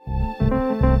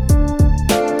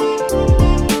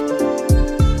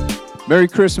Merry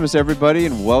Christmas, everybody,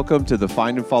 and welcome to the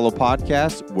Find and Follow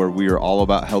podcast, where we are all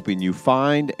about helping you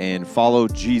find and follow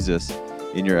Jesus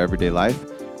in your everyday life.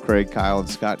 Craig, Kyle, and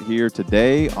Scott here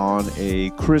today on a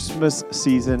Christmas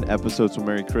season episode. So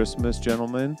Merry Christmas,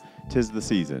 gentlemen. 'Tis the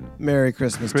season. Merry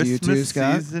Christmas to you too,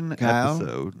 Scott, season Kyle,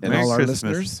 episode. and Merry all our Christmas,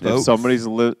 listeners. folks. If somebody's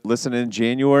listening in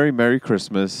January, Merry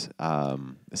Christmas.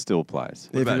 It still applies.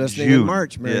 If you're about listening June? in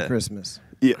March, Merry Yeah. Christmas.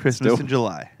 Yeah, Christmas still in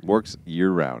July. works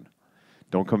year-round.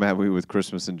 Don't come at me with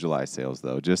Christmas and July sales,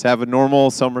 though. Just have a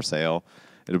normal summer sale.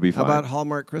 It'll be How fine. about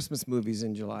Hallmark Christmas movies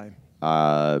in July?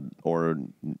 Or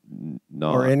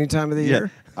no. Or any time of the Yeah.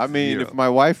 year? I mean, Zero. if my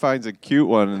wife finds a cute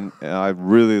one and I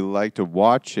really like to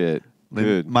watch it,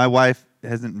 good. My wife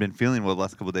hasn't been feeling well the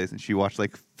last couple of days, and she watched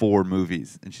like 4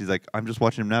 movies. And she's like, I'm just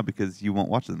watching them now because you won't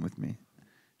watch them with me.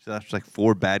 She watched like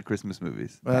 4 bad Christmas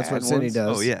movies. Well, that's Bad what Cindy ones?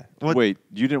 does. Oh, yeah. What? Wait,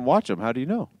 you didn't watch them. How do you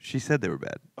know? She said they were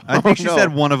bad. I think she no.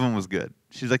 said one of them was good.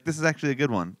 She's like, this is actually a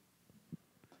good one.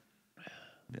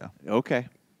 Yeah. Okay.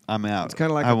 I'm out. It's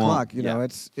kind of like I a won't. clock. You know, Yeah.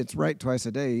 it's right twice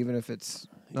a day, even if it's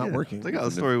not Yeah. working. It's like how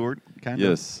the story worked, kind of.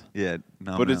 Yes. Yeah.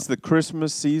 No, But I'm it's out. the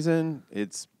Christmas season.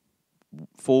 It's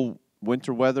full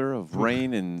winter weather of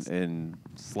rain and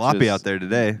sloppy just out there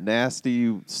today.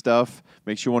 nasty stuff.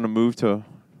 Makes you want to move to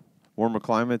warmer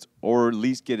climates or at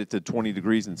least get it to 20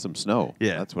 degrees and some snow.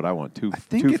 Yeah. That's what I want. Two I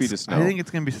think feet it's- of snow. I think it's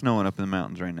going to be snowing up in the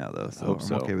mountains right now, though. So hope I'm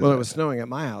so. okay with Well, that. it was snowing at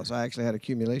my house. I actually had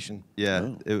accumulation. Yeah,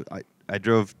 I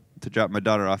drove to drop my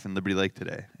daughter off in Liberty Lake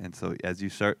today, and so as you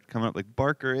start coming up like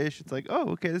Barker-ish, it's like, oh,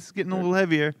 okay, this is getting a little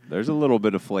heavier. There's a little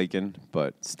bit of flaking,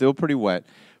 but still pretty wet.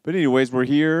 But anyways, we're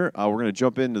here. We're going to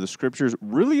jump into the scriptures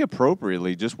really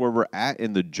appropriately, just where we're at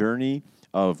in the journey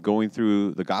of going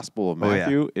through the Gospel of Oh, yeah.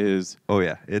 Matthew is Oh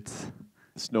yeah, it's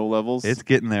snow levels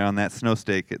getting there on that snow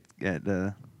stake at at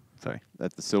the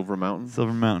Silver Mountain.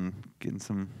 Silver Mountain, getting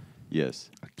some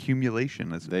Yes,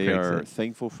 accumulation. As they Craig are said.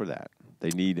 thankful for that. They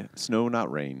need snow,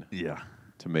 not rain, Yeah.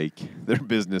 to make their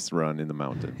business run in the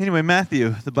mountain. Anyway,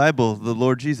 Matthew, the Bible, the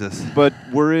Lord Jesus. But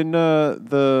we're in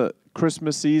the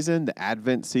Christmas season, the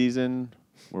Advent season,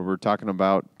 where we're talking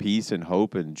about peace and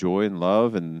hope and joy and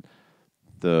love and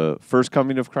the first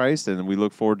coming of Christ, and then we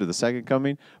look forward to the second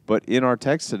coming. But in our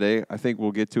text today, I think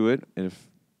we'll get to it.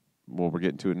 We're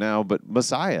getting to it now, but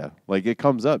Messiah, like it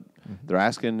comes up. Mm-hmm. They're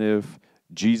asking if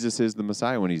Jesus is the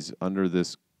Messiah when he's under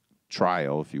this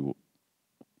trial,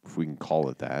 if we can call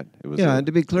it that. It was Yeah, and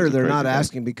to be it clear, was a they're crazy not thing.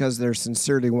 asking because they're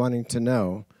sincerely wanting to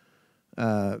know.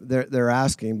 They're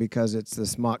asking because it's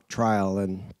this mock trial,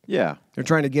 and Yeah, they're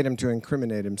trying to get him to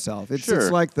incriminate himself. It's Sure.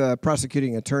 like the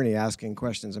prosecuting attorney asking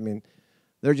questions. I mean,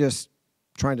 they're just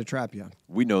trying to trap you.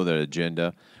 we know that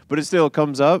agenda, but it still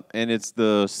comes up, and it's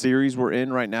the series we're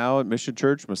in right now at Mission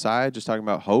Church, Messiah, just talking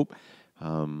about hope.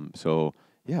 So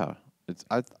yeah,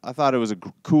 I thought it was a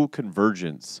cool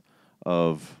convergence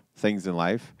of things in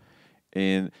life,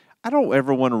 and I don't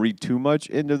ever want to read too much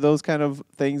into those kind of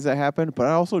things that happen, but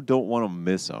I also don't want to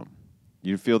miss them.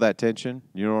 You feel that tension?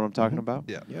 You know what I'm talking about?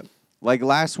 Yeah. Yep. Like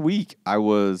last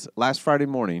Friday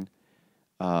morning,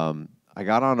 I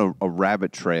got on a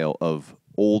rabbit trail of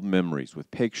old memories with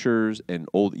pictures and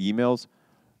old emails.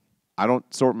 I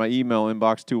don't sort my email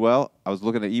inbox too well. I was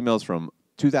looking at emails from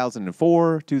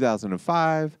 2004,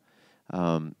 2005.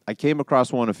 I came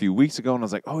across one a few weeks ago, and I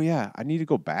was like, oh, yeah, I need to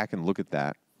go back and look at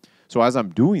that. So as I'm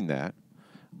doing that,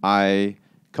 I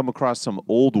come across some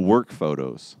old work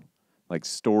photos, like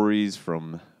stories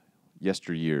from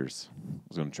yesteryears. I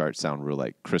was going to try to sound real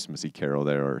like Christmassy Carol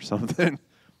there or something.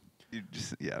 You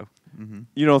just, yeah. Mm-hmm.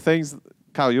 You know, things,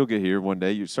 Kyle, you'll get here one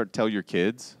day. You start to tell your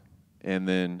kids, and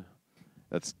then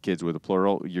that's kids with a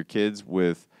plural, your kids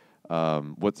with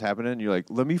what's happening. You're like,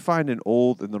 let me find an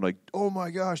old, and they're like, oh my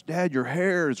gosh, Dad, your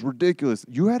hair is ridiculous.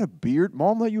 You had a beard?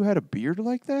 Mom let you had a beard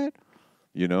like that?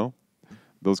 You know,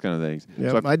 those kind of things.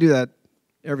 Yeah, So I do that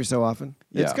every so often.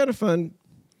 It's Yeah. kind of fun,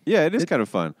 yeah, it is kind of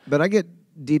fun. but I get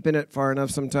deep in it far enough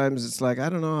sometimes. It's like, I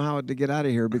don't know how to get out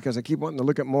of here because I keep wanting to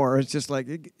look at more. It's just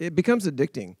like, it becomes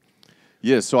addicting.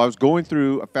 Yes, so I was going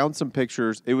through, I found some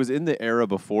pictures. It was in the era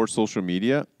before social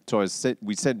media. So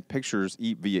we sent pictures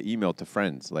via email to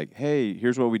friends. Like, hey,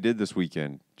 here's what we did this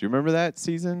weekend. Do you remember that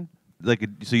season?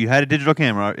 So you had a digital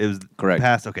camera. It was Correct.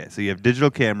 past. Okay, so you have digital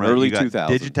camera. Early you got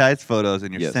 2000. digitized photos,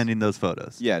 and you're Yes. sending those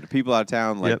photos. Yeah, to people out of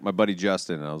town, like Yep. my buddy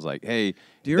Justin. And I was like, hey.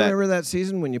 Do you remember that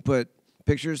season when you put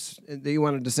pictures that you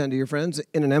wanted to send to your friends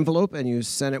in an envelope and you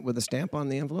sent it with a stamp on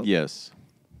the envelope? Yes.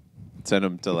 Send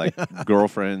them to like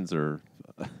girlfriends or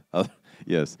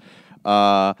yes.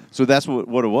 So that's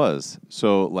what it was.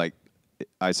 So like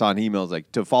I saw an email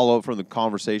like to follow up from the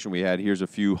conversation we had. Here's a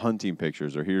few hunting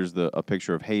pictures, or here's a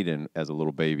picture of Hayden as a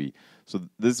little baby. So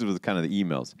this was kind of the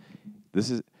emails.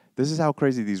 This is how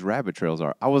crazy these rabbit trails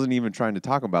are. I wasn't even trying to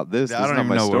talk about this. I This is don't not even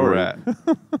my know story. where we're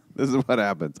at. This is what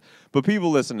happens. But people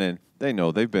listening, they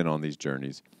know they've been on these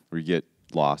journeys where you get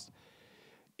lost.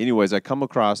 Anyways, I come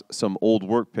across some old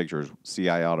work pictures, CI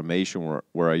Automation,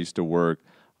 where I used to work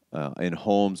in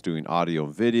homes doing audio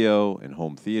and video, in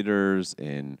home theaters,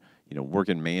 and work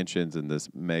in mansions in this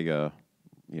mega,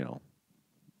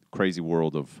 crazy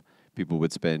world of people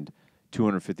would spend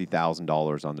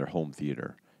 $250,000 on their home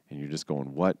theater, and you're just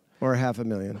going, what? Or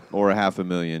 $500,000. Or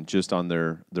 $500,000 just on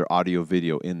their audio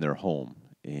video in their home,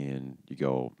 and you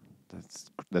go,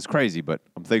 that's crazy, but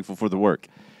I'm thankful for the work.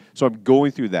 So I'm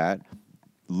going through that,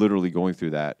 literally going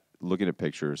through that, looking at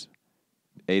pictures,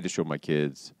 to show my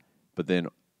kids, but then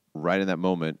right in that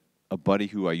moment, a buddy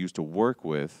who I used to work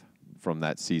with from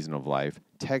that season of life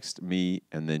texted me,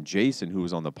 and then Jason, who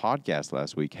was on the podcast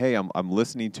last week, hey, I'm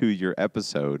listening to your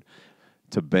episode,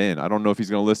 to Ben. I don't know if he's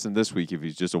going to listen this week, if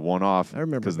he's just a one-off. I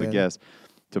remember because of the Ben. guest.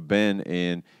 To Ben,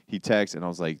 and he texted, and I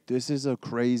was like, this is a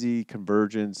crazy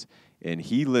convergence, and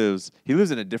he lives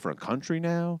in a different country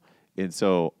now, and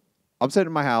so I'm sitting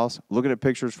in my house looking at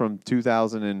pictures from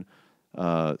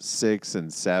 2006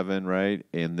 and 7, right?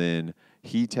 And then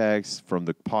he texts from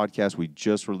the podcast we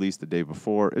just released the day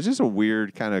before. It's just a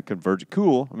weird kind of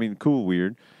cool,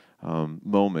 weird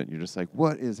moment. You're just like,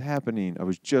 what is happening? I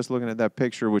was just looking at that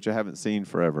picture, which I haven't seen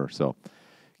forever. So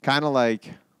kind of like,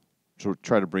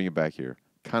 try to bring it back here,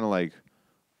 kind of like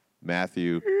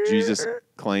Matthew. Jesus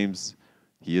claims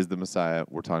he is the Messiah.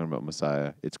 We're talking about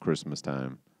Messiah. It's Christmas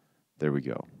time. There we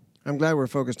go. I'm glad we're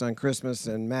focused on Christmas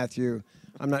and Matthew.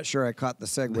 I'm not sure I caught the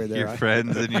segue there. Your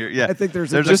friends and your I think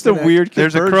there's just a weird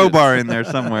There's a convergence. crowbar in there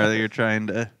somewhere that you're trying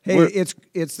to. Hey,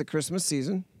 it's the Christmas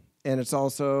season, and it's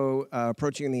also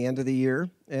approaching the end of the year.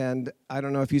 And I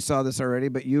don't know if you saw this already,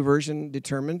 but YouVersion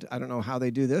determined, I don't know how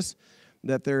they do this,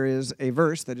 that there is a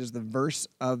verse that is the verse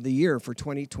of the year for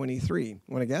 2023.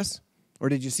 Want to guess? Or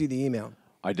did you see the email?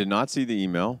 I did not see the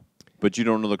email, but you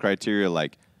don't know the criteria,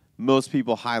 like most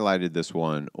people highlighted this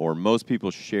one, or most people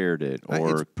shared it,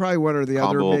 or it's probably one or the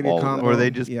other, combo of maybe a all of them. combo. Or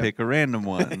they just Yeah. pick a random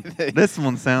one. This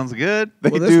one sounds good. they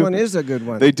Well, this one is a good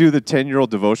one. They do the 10-year-old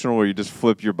devotional where you just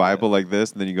flip your Bible like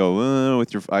this, and then you go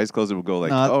with your eyes closed. It will go like,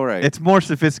 No, all right. It's more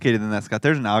sophisticated than that, Scott.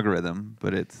 There's an algorithm,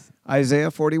 but it's Isaiah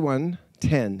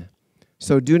 41:10.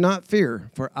 So do not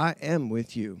fear, for I am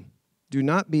with you. Do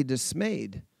not be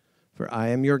dismayed, for I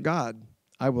am your God.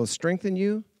 I will strengthen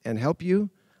you and help you.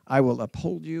 I will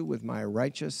uphold you with my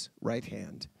righteous right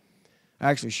hand. I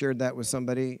actually shared that with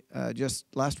somebody just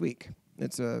last week.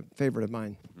 It's a favorite of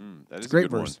mine. That is a great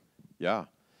good one. verse. Yeah.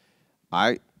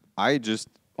 I just,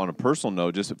 on a personal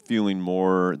note, just feeling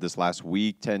more this last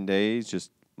week, 10 days,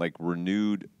 just like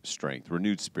renewed strength,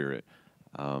 renewed spirit.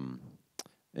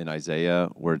 In Isaiah,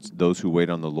 where it's those who wait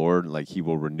on the Lord, like he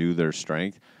will renew their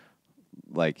strength,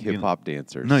 like hip-hop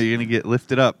dancers. no. You're gonna get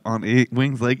lifted up on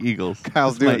wings like eagles.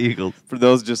 Kyle's That's my doing eagles. For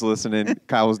those just listening,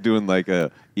 Kyle was doing like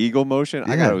a eagle motion.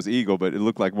 I Yeah. thought it was eagle, but it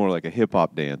looked like more like a hip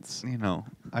hop dance. You know,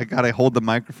 I gotta hold the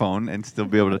microphone and still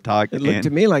be able to talk. It looked and- to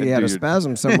me like he had a do your-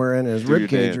 spasm somewhere in his do your rib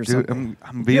cage dance. or Dude, something.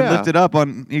 I'm being Yeah. lifted up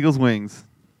on eagle's wings.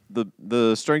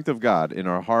 The strength of God in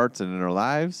our hearts and in our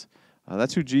lives.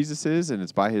 That's who Jesus is, and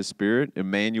it's by His Spirit.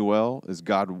 Emmanuel is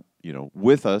God,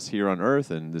 with us here on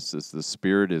earth, and this is the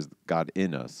Spirit is God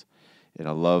in us. And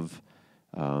I love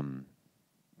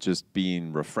just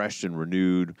being refreshed and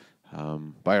renewed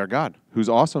by our God, who's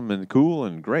awesome and cool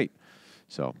and great.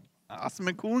 So Awesome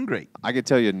and cool and great. I could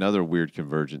tell you another weird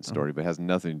convergence story, but it has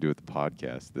nothing to do with the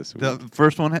podcast this week. The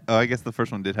first one, I guess the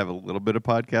first one did have a little bit of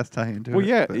podcast tie into Well, it.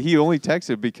 yeah, but he only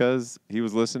texted because he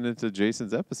was listening to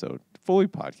Jason's episode, fully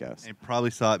podcast. he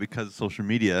probably saw it because of social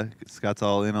media. Scott's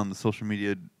all in on the social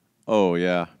media Oh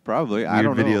yeah, probably. I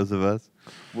weird don't know. videos of us.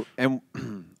 And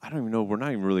I don't even know. We're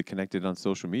not even really connected on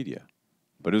social media,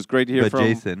 but it was great to hear But from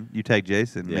Jason, you tag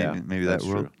Jason. Yeah, maybe that that's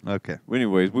world. Okay. Well,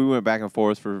 anyways, we went back and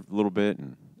forth for a little bit,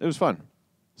 and it was fun.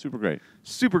 Super great.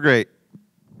 Super great.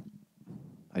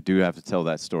 I do have to tell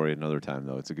that story another time,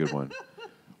 though. It's a good one.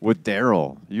 With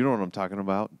Daryl. You know what I'm talking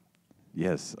about?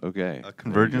 Yes. Okay. A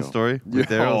convergence story with Daryl, is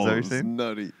that what you're it's saying?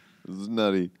 nutty. It's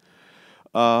nutty.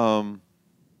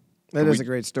 That Can is we- a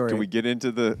great story. Can we get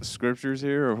into the scriptures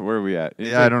here, or where are we at?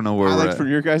 Yeah, I don't know where we're highlights at. from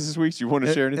your guys' weeks. You want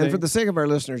to share anything? And for the sake of our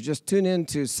listeners, just tune in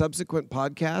to subsequent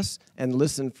podcasts and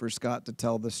listen for Scott to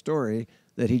tell the story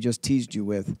that he just teased you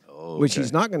with, which Okay.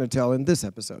 he's not going to tell in this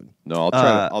episode. No,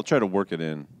 I'll try to work it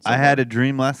in. I had a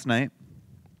dream last night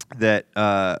that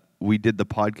we did the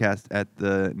podcast at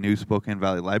the new Spokane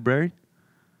Valley Library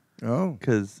Oh,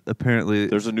 because apparently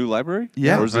There's a new library?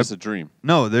 Yeah. Or is this a dream?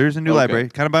 no, there's a new Okay. library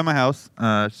kind of by my house,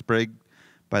 Sprague,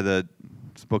 by the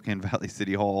Spokane Valley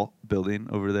City Hall building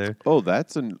over there. Oh,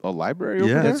 that's a library over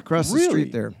Yeah. there? That's across the Really?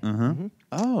 street there. Uh-huh.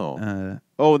 Oh.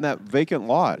 Oh, and that vacant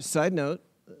lot. Side note,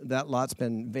 that lot's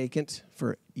been vacant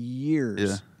for years.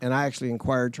 Yeah. And I actually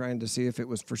inquired trying to see if it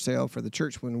was for sale for the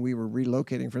church when we were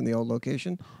relocating from the old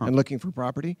location and looking for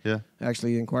property. Yeah. I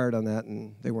actually inquired on that,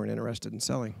 and they weren't interested in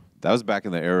selling. That was back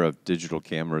in the era of digital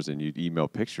cameras, and you'd email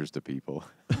pictures to people.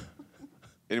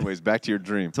 Anyways, back to your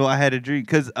dream. So I had a dream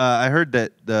because I heard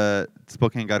that the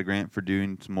Spokane got a grant for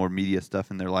doing some more media stuff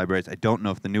in their libraries. I don't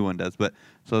know if the new one does, but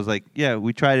so I was like, yeah,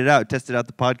 we tried it out, tested out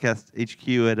the podcast HQ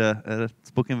at a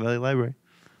Spokane Valley Library.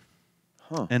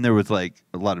 Huh. And there was like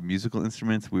a lot of musical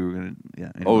instruments. We were gonna,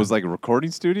 Oh, it was like a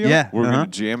recording studio? Yeah, We're uh-huh.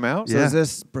 going to jam out? So Yeah. is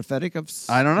this prophetic of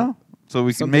I don't know. So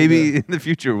we can Something maybe to- in the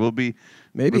future we'll be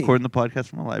Maybe. recording the podcast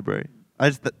from a library.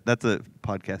 That's a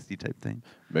podcasty type thing.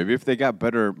 Maybe if they got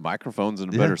better microphones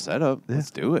and a Yeah. better setup, Yeah.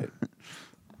 let's do it.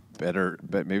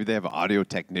 But maybe they have an audio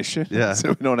technician, Yeah. so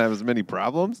we don't have as many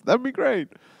problems. That'd be great.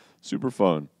 Super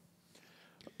fun.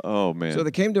 Oh man. So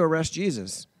they came to arrest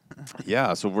Jesus.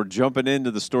 Yeah, so we're jumping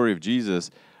into the story of Jesus.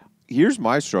 Here's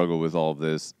my struggle with all of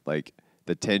this, like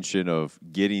the tension of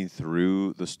getting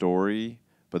through the story,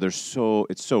 but it's so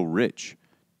rich,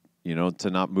 to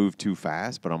not move too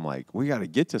fast. But I'm like, we got to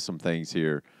get to some things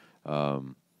here, because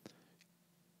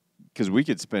we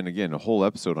could spend again a whole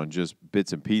episode on just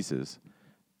bits and pieces.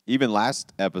 Even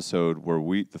last episode where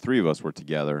the three of us were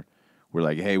together, we're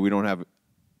like, hey, we don't have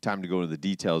time to go into the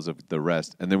details of the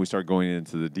rest, and then we start going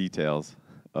into the details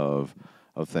of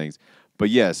things. But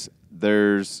yes,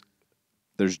 there's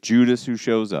Judas who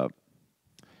shows up,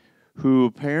 who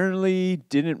apparently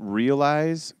didn't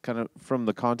realize, kind of from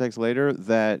the context later,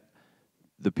 that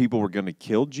the people were going to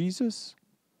kill Jesus.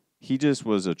 He just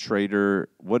was a traitor.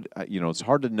 It's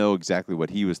hard to know exactly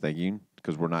what he was thinking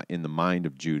because we're not in the mind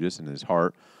of Judas and his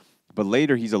heart. But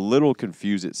later he's a little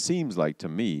confused, it seems like to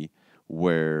me,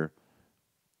 where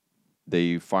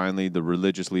the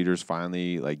religious leaders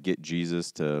finally like get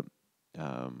Jesus to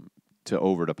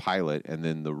over to Pilate, and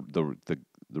then the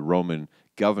Roman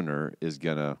governor is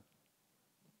gonna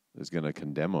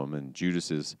condemn him, and Judas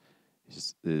is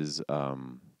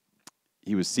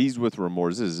he was seized with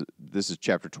remorse. This is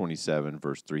chapter 27,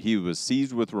 verse 3. He was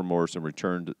seized with remorse and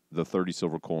returned the 30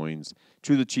 silver coins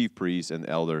to the chief priests and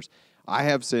elders. I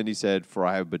have sinned, he said, for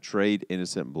I have betrayed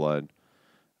innocent blood.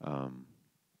 I'm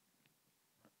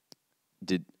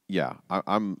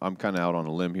kind of out on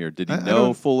a limb here. Did he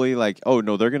know fully, like, oh,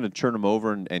 no, they're going to turn him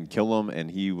over and kill him,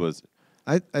 and he was...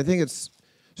 I think it's...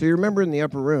 So you remember in the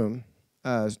upper room,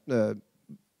 the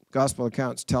gospel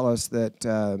accounts tell us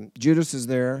that Judas is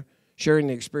there sharing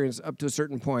the experience up to a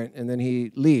certain point, and then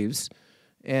he leaves.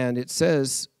 And it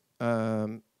says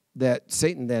that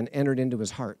Satan then entered into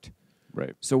his heart.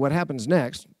 Right. So what happens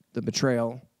next, the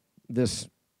betrayal, this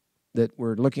that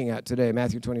we're looking at today,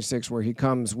 Matthew 26, where he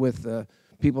comes with the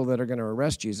people that are going to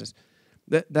arrest Jesus,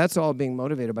 that's all being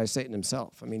motivated by Satan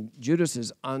himself. I mean, Judas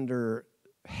is under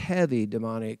heavy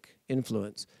demonic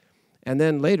influence. And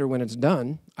then later, when it's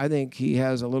done, I think he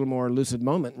has a little more lucid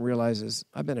moment and realizes,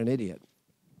 I've been an idiot.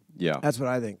 Yeah. That's what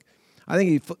I think. I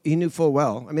think he knew full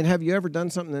well. I mean, have you ever done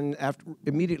something and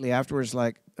immediately afterwards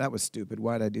like, that was stupid,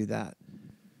 why'd I do that?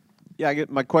 Yeah,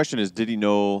 my question is, did he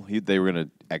know they were going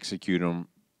to execute him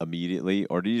immediately,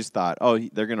 or did he just thought, oh,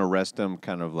 they're going to arrest him,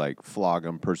 kind of like flog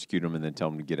him, persecute him, and then tell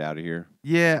him to get out of here?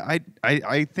 Yeah,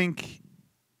 I think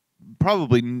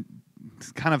probably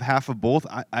kind of half of both.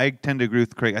 I tend to agree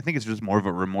with Craig. I think it's just more of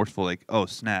a remorseful, like, oh,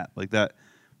 snap, like that.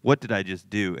 What did I just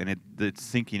do? And it's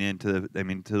sinking into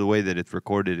to the way that it's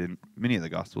recorded in many of the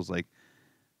Gospels. Like,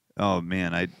 oh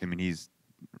man, I mean, he's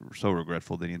so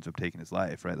regretful that he ends up taking his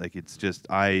life, right? Like, it's just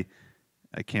I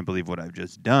can't believe what I've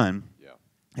just done. Yeah.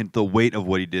 And the weight of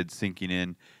what he did sinking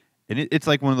in, and it's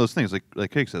like one of those things,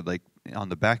 like Craig said, like on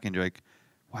the back end, you're like,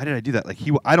 why did I do that? Like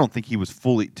I don't think he was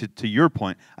fully, to your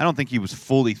point, I don't think he was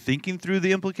fully thinking through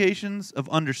the implications of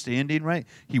understanding, right?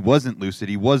 He wasn't lucid.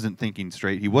 He wasn't thinking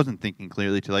straight. He wasn't thinking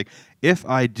clearly to like, if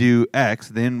I do X,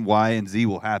 then Y and Z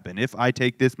will happen. If I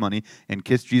take this money and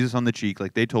kiss Jesus on the cheek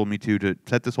like they told me to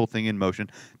set this whole thing in motion,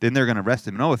 then they're going to arrest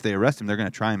him. And if they arrest him, they're going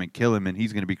to try him and kill him, and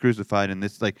he's going to be crucified. And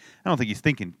this, like, I don't think he's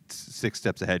thinking 6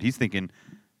 steps ahead. He's thinking,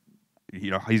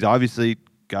 he's obviously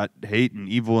got hate and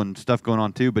evil and stuff going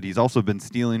on too, but he's also been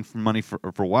stealing from money for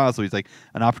a while, so he's like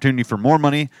an opportunity for more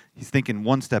money. He's thinking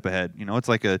 1 step ahead. It's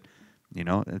like it's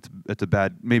a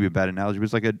bad analogy, but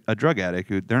it's like a drug addict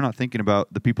who they're not thinking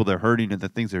about the people they're hurting and the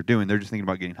things they're doing. They're just thinking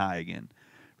about getting high again,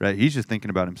 right? He's just thinking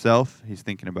about himself. He's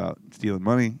thinking about stealing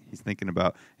money. He's thinking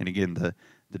about, and again,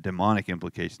 the demonic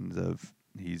implications of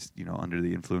he's under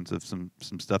the influence of some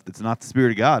stuff that's not the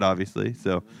Spirit of God, obviously.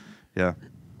 So Yeah.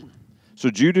 So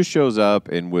Judas shows up,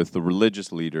 and with the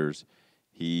religious leaders,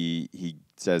 he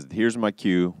says, "Here's my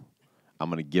cue. I'm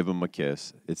going to give him a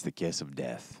kiss. It's the kiss of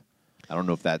death." I don't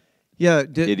know if that Yeah,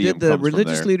 idiom did the comes from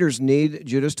religious there. leaders need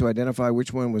Judas to identify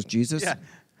which one was Jesus? Yeah.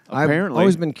 I've Apparently.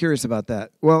 always been curious about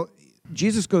that. Well,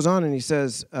 Jesus goes on and he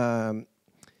says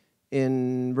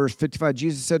in verse 55,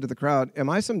 Jesus said to the crowd, "Am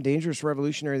I some dangerous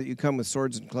revolutionary that you come with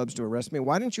swords and clubs to arrest me?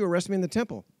 Why didn't you arrest me in the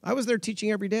temple? I was there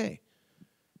teaching every day."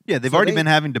 Yeah, they've So already they- been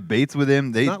having debates with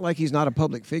him. It's not like he's not a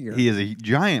public figure. He is a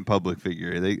giant public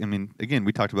figure. I mean, again,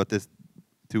 we talked about this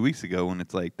 2 weeks ago when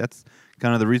it's like that's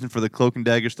kind of the reason for the cloak and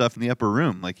dagger stuff in the upper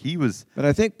room. Like he was. But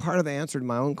I think part of the answer to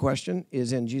my own question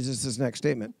is in Jesus' next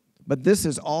statement. But this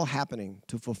is all happening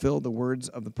to fulfill the words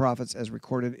of the prophets as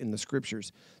recorded in the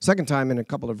scriptures. Second time in a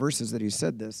couple of verses that he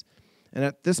said this. And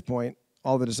at this point,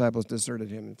 all the disciples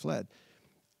deserted him and fled.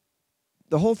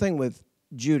 The whole thing with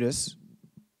Judas,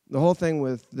 the whole thing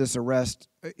with this arrest,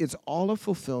 it's all a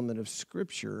fulfillment of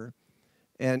scripture.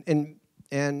 And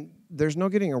there's no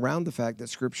getting around the fact that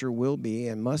scripture will be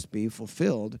and must be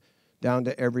fulfilled down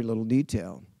to every little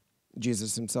detail.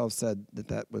 Jesus himself said that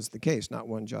that was the case. Not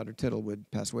one jot or tittle would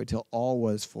pass away till all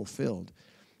was fulfilled.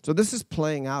 So this is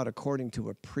playing out according to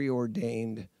a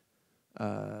preordained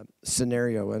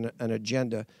scenario, an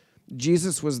agenda.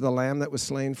 Jesus was the lamb that was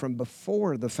slain from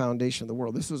before the foundation of the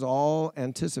world. This was all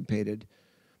anticipated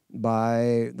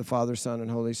by the Father, Son, and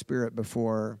Holy Spirit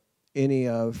before any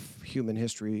of human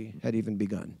history had even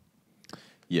begun.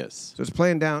 Yes, So it's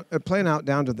playing out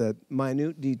down to the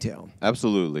minute detail,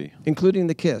 absolutely. including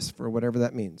the kiss, for whatever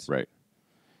that means. Right.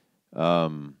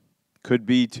 Could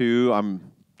be, too,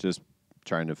 I'm just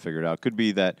trying to figure it out. Could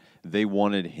be that they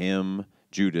wanted him,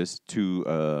 Judas,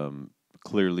 to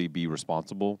clearly be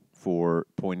responsible for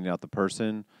pointing out the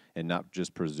person and not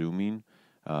just presuming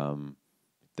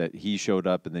that he showed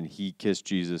up and then he kissed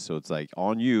Jesus. So it's like,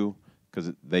 on you,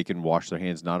 because they can wash their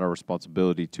hands, not our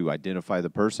responsibility to identify the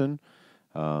person.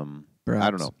 I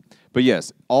don't know. But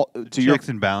yes, all to your Checks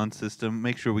and balance system.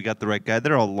 Make sure we got the right guy.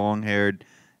 They're all long-haired,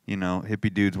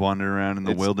 hippie dudes wandering around in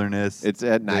the wilderness. it's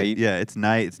at night. Yeah, it's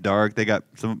night. It's dark. They got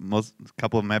a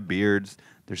couple of them have beards.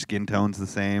 Their skin tone's the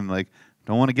same. Like,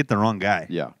 don't want to get the wrong guy.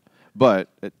 Yeah. But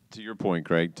to your point,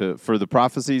 Craig, for the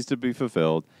prophecies to be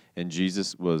fulfilled, and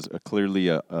Jesus was clearly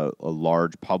a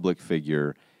large public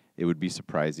figure, it would be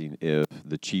surprising if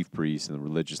the chief priests and the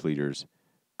religious leaders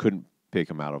couldn't pick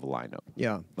him out of a lineup.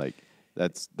 Yeah. Like,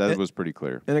 that was pretty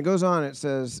clear. And it goes on, it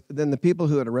says, "Then the people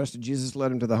who had arrested Jesus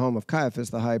led him to the home of Caiaphas,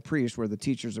 the high priest, where the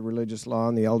teachers of religious law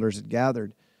and the elders had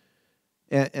gathered."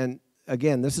 And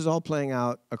again, this is all playing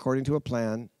out according to a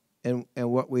plan. And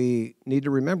what we need to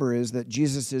remember is that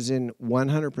Jesus is in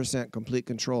 100% complete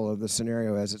control of the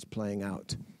scenario as it's playing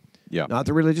out. Yeah. Not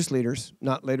the religious leaders,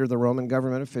 not later the Roman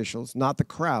government officials, not the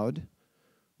crowd,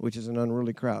 which is an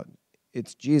unruly crowd.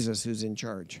 It's Jesus who's in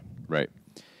charge. Right.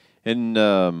 In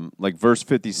like verse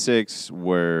 56,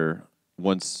 where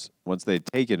once they had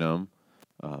taken him,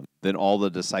 then all the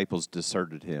disciples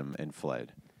deserted him and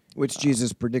fled. Which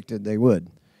Jesus predicted they would.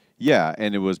 Yeah,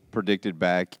 and it was predicted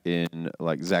back in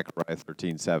like Zechariah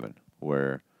 13:7,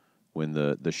 where when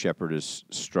the shepherd is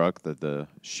struck, that the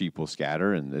sheep will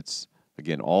scatter, and it's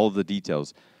again all of the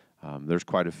details. There's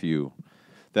quite a few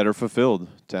that are fulfilled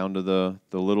down to the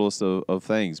littlest of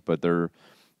things, but they're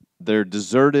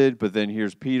deserted. But then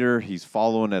here's Peter; he's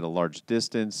following at a large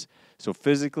distance. So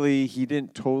physically, he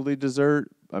didn't totally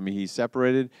desert. I mean, he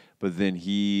separated, but then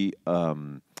he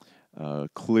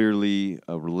clearly,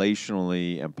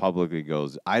 relationally, and publicly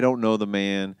goes, "I don't know the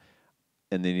man,"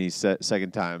 and then he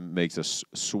second time makes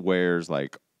swears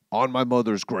like on my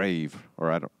mother's grave,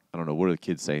 or I don't know what are the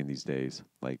kids saying these days.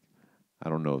 Like, I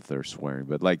don't know if they're swearing,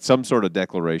 but like some sort of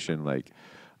declaration, like.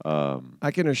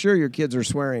 I can assure your kids are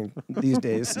swearing these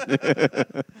days.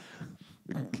 Have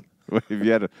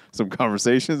you had some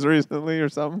conversations recently or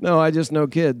something? No, I just know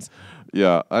kids.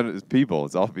 Yeah, it's people.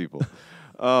 It's all people.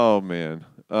 Oh, man.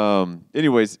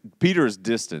 Anyways, Peter is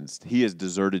distanced. He has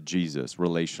deserted Jesus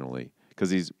relationally because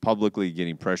he's publicly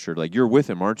getting pressured. Like, you're with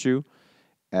him, aren't you?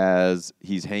 As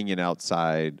he's hanging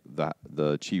outside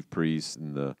the chief priests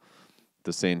and the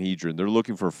Sanhedrin. They're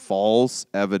looking for false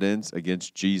evidence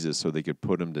against Jesus so they could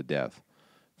put him to death.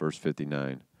 Verse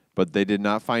 59. But they did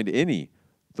not find any,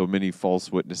 though many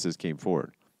false witnesses came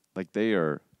forward. Like they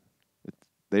are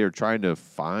trying to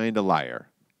find a liar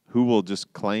who will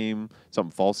just claim something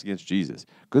false against Jesus.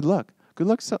 Good luck. Good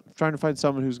luck trying to find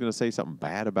someone who's going to say something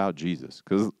bad about Jesus.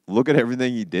 Because look at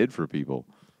everything he did for people.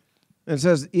 And it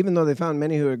says, even though they found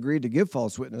many who agreed to give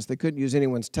false witness, they couldn't use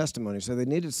anyone's testimony. So they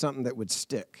needed something that would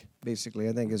stick, basically,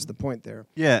 I think is the point there.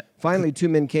 Yeah. Finally, two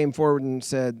men came forward and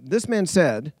said, "This man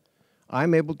said,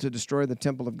 I'm able to destroy the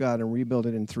temple of God and rebuild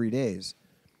it in 3 days.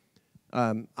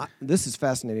 This is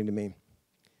fascinating to me.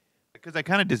 Because I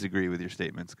kind of disagree with your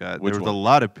statement, Scott. Which there was one? a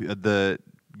lot of the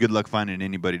good luck finding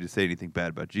anybody to say anything bad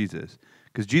about Jesus.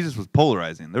 Because Jesus was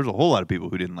polarizing. There's a whole lot of people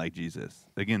who didn't like Jesus.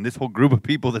 Again, this whole group of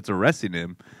people that's arresting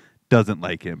him doesn't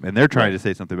like him, and they're trying to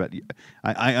say something about.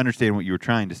 I understand what you were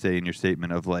trying to say in your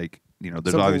statement of like, there's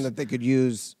Something obviously that they could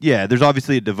use. yeah, there's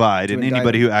obviously a divide, To and indict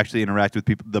anybody him. who actually interacts with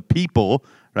people, the people,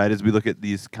 right? As we look at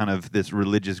these kind of this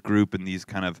religious group and these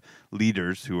kind of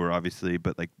leaders who are obviously,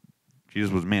 but like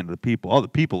Jesus was a man of the people. All the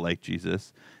people like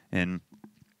Jesus, and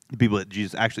the people that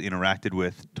Jesus actually interacted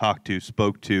with, talked to,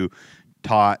 spoke to,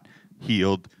 taught,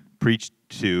 healed, preached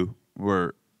to,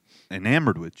 were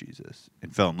enamored with Jesus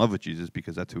and fell in love with Jesus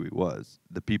because that's who he was.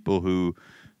 The people who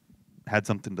had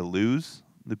something to lose,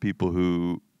 the people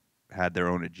who had their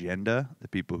own agenda, the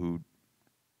people who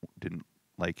didn't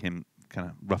like him kind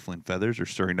of ruffling feathers or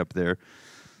stirring up their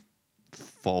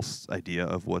false idea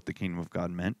of what the kingdom of God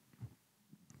meant.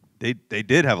 They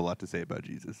did have a lot to say about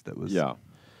Jesus that was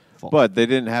false. But they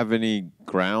didn't have any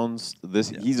grounds.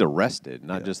 He's arrested,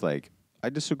 not just like, I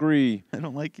disagree. I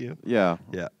don't like you. Yeah.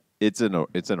 Yeah. It's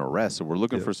an arrest, so we're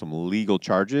looking for some legal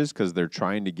charges because they're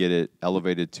trying to get it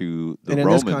elevated to the And in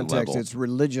Roman this context, level. it's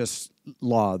religious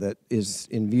law that is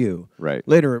in view. Right.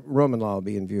 Later, Roman law will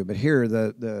be in view, but here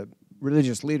the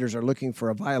religious leaders are looking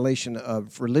for a violation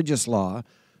of religious law,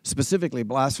 specifically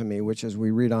blasphemy, which, as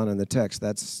we read on in the text,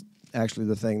 that's actually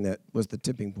the thing that was the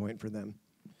tipping point for them.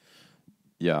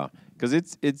 Yeah, because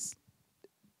it's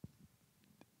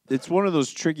one of those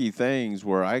tricky things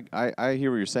where I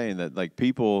hear what you're saying, that like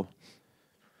people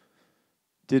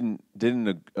didn't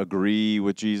agree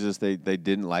with Jesus. They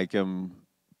didn't like him,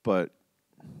 but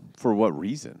for what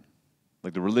reason?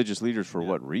 Like the religious leaders, for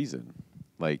what reason?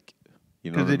 Like,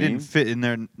 you know what I Because they mean? didn't fit in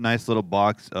their nice little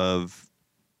box of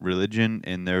religion,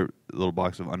 in their little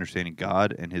box of understanding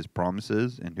God and his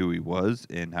promises and who he was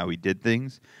and how he did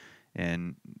things,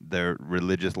 and their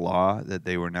religious law that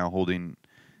they were now holding,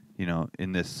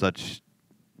 in this such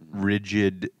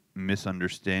rigid,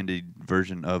 misunderstanding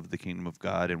version of the kingdom of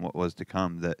God and what was to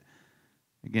come, that,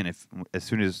 again, as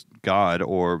soon as God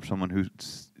or someone who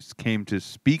came to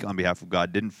speak on behalf of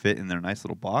God didn't fit in their nice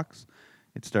little box,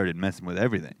 it started messing with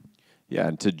everything. Yeah,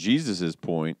 and to Jesus's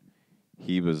point,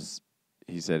 he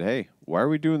said, "Hey, why are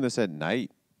we doing this at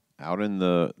night out in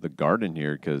the garden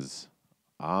here? Because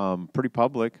I'm pretty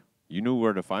public. You knew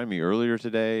where to find me earlier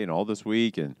today and all this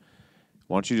week, and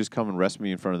why don't you just come and arrest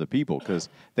me in front of the people?" Because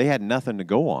they had nothing to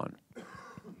go on,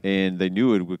 and they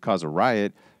knew it would cause a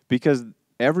riot because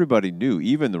everybody knew,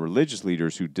 even the religious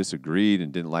leaders who disagreed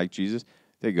and didn't like Jesus,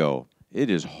 they go, it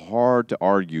is hard to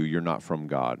argue you're not from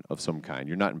God of some kind.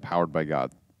 You're not empowered by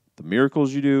God. The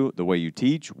miracles you do, the way you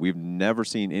teach, we've never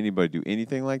seen anybody do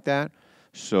anything like that.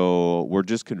 So we're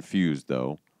just confused,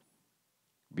 though,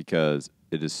 because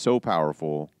it is so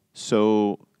powerful,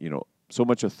 so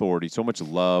much authority, so much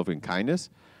love and kindness.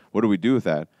 What do we do with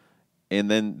that?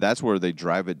 And then that's where they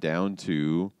drive it down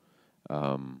to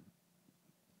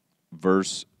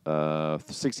verse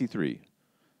 63.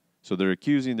 So they're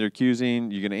accusing. You're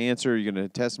going to answer. You're going to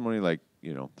testimony,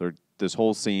 this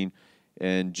whole scene.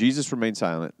 And Jesus remained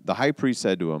silent. The high priest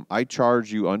said to him, "I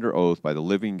charge you under oath by the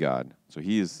living God." So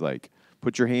he is like,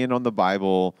 put your hand on the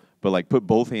Bible, but like put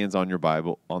both hands on the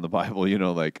Bible,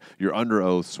 like you're under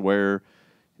oath, swear.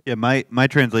 Yeah, my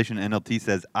translation NLT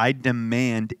says, "I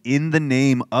demand in the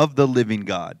name of the living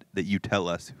God that you tell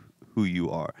us who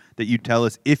you are, that you tell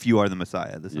us if you are the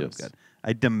Messiah, the Son of God."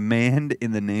 I demand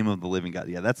in the name of the living God.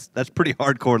 Yeah, that's pretty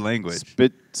hardcore language.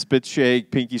 Spit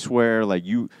shake, pinky swear, like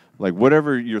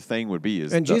whatever your thing would be.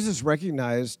 And Jesus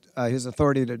recognized his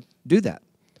authority to do that,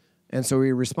 and so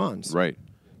he responds. Right,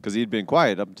 because he'd been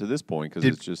quiet up to this point. Because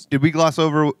it's just. Did we gloss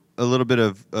over a little bit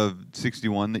of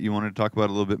 61 that you wanted to talk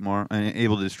about a little bit more? And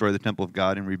able to destroy the temple of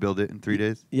God and rebuild it in 3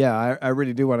 days? Yeah, I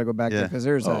really do want to go back there because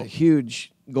there's a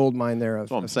huge gold mine there.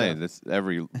 That's what I'm saying.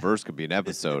 Every verse could be an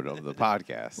episode of the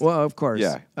podcast. Well, of course.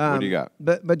 Yeah. What do you got?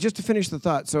 But just to finish the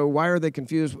thought, so why are they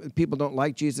confused? People don't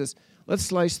like Jesus. Let's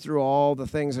slice through all the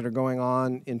things that are going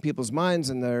on in people's minds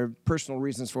and their personal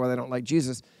reasons for why they don't like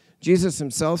Jesus. Jesus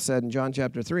himself said in John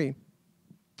chapter 3,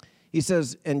 he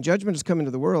says, "And judgment has come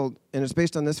into the world, and it's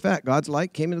based on this fact. God's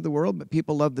light came into the world, but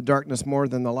people loved the darkness more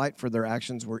than the light, for their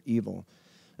actions were evil."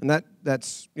 And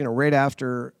that's right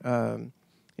after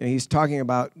he's talking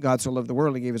about God so loved the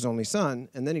world, he gave his only son,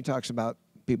 and then he talks about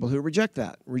people who reject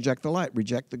that, reject the light,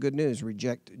 reject the good news,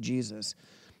 reject Jesus.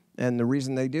 And the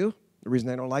reason they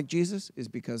don't like Jesus is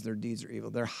because their deeds are evil.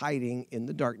 They're hiding in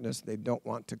the darkness. They don't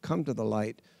want to come to the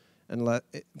light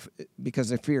because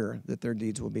they fear that their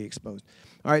deeds will be exposed.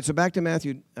 All right, so back to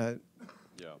Matthew.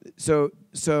 Yeah.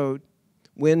 So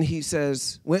when he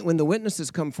says, when the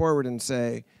witnesses come forward and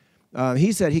say,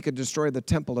 he said he could destroy the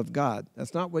temple of God.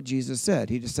 That's not what Jesus said.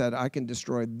 He just said, I can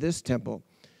destroy this temple.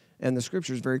 And the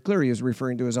scripture is very clear. He was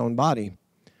referring to his own body.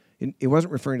 He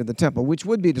wasn't referring to the temple, which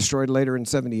would be destroyed later in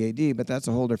 70 AD, but that's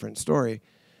a whole different story.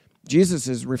 Jesus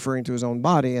is referring to his own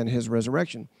body and his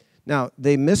resurrection. Now,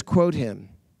 they misquote him.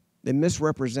 They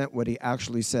misrepresent what he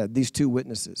actually said, these two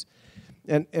witnesses.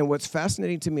 And what's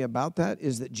fascinating to me about that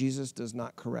is that Jesus does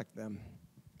not correct them.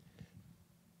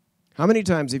 How many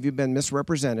times have you been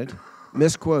misrepresented,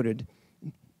 misquoted,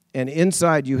 and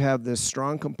inside you have this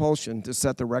strong compulsion to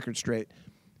set the record straight?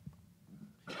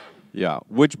 Yeah,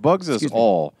 which bugs us Excuse me.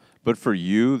 all. But for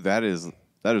you, that is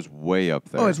way up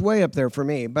there. Oh, it's way up there for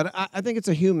me. But I think it's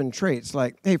a human trait. It's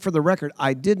like, hey, for the record,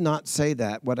 I did not say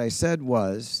that. What I said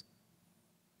was,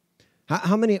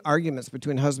 how many arguments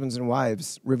between husbands and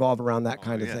wives revolve around that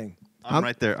kind of thing? I'm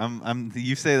right there. I'm.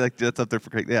 You say like that's up there for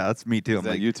Craig. Yeah, that's me too. Is I'm that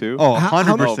like, you too? Oh, How-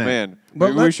 100%. Oh, man. But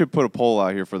Maybe we let- should put a poll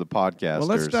out here for the podcasters. Well,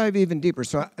 let's dive even deeper.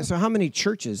 So how many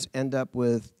churches end up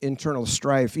with internal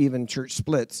strife, even church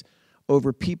splits,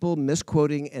 over people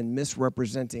misquoting and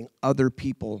misrepresenting other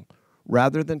people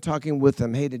rather than talking with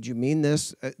them? Hey, did you mean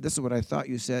this? This is what I thought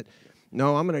you said.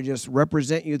 No, I'm going to just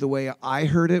represent you the way I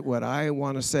heard it, what I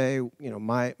want to say,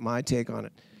 my take on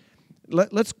it.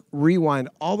 Let's rewind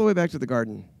all the way back to the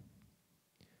garden.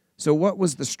 So what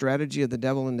was the strategy of the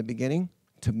devil in the beginning?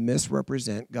 To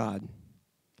misrepresent God.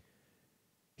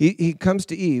 He comes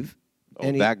to Eve.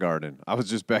 Oh, that garden. I was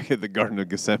just back at the Garden of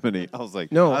Gethsemane. I was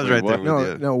like, No, I was wait, right there what?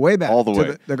 with you. No, way back. All the to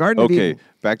way. The Garden of Okay, Eden.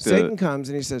 back to- Satan comes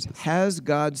and he says, has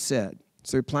God said?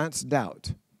 So he plants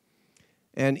doubt.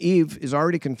 And Eve is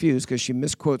already confused because she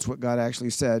misquotes what God actually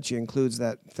said. She includes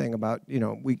that thing about,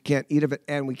 we can't eat of it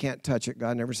and we can't touch it.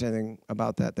 God never said anything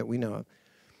about that we know of.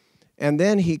 And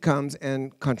then he comes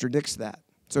and contradicts that.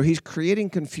 So he's creating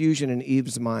confusion in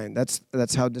Eve's mind.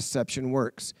 That's how deception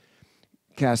works.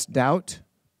 Cast doubt,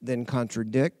 then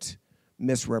contradict,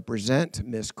 misrepresent,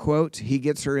 misquote. He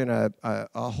gets her in a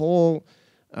whole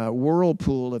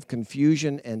whirlpool of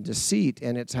confusion and deceit,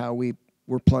 and it's how we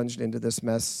were plunged into this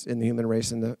mess in the human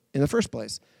race in the first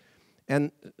place.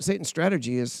 And Satan's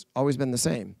strategy has always been the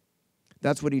same.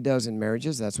 That's what he does in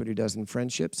marriages. That's what he does in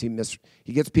friendships. He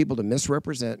gets people to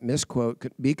misrepresent, misquote,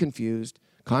 be confused,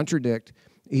 contradict.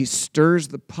 He stirs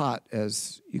the pot,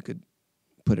 as you could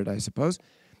put it, I suppose,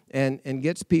 and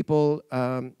gets people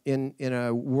in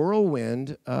a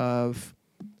whirlwind of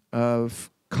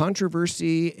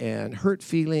controversy and hurt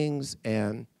feelings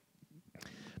and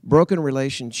broken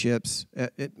relationships,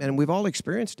 and we've all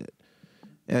experienced it.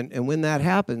 And when that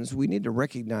happens, we need to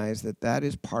recognize that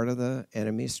is part of the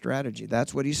enemy's strategy.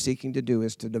 That's what he's seeking to do,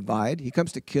 is to divide. He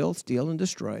comes to kill, steal, and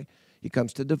destroy. He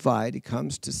comes to divide. He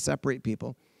comes to separate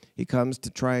people. He comes to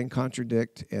try and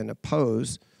contradict and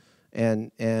oppose,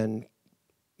 and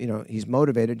he's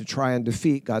motivated to try and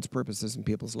defeat God's purposes in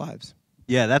people's lives.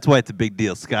 Yeah, that's why it's a big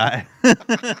deal, Sky.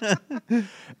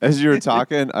 As you were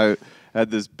talking, I had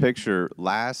this picture.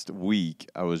 Last week,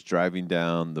 I was driving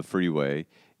down the freeway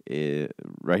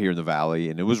right here in the valley,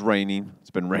 and it was raining. It's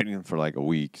been raining for like a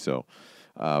week, so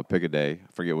pick a day.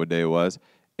 I forget what day it was.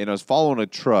 And I was following a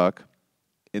truck,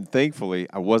 and thankfully,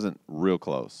 I wasn't real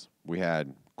close. We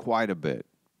had quite a bit,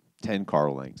 10 car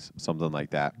lengths, something like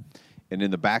that. And in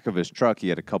the back of his truck, he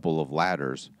had a couple of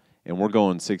ladders. And we're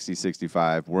going 60,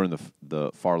 65. We're in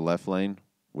the far left lane,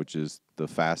 which is the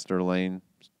faster lane.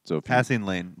 So if Passing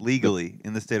lane, legally,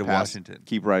 in the state of Washington.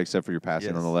 Keep right except for your passing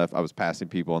Yes. on the left. I was passing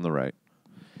people on the right.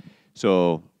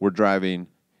 So we're driving,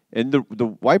 and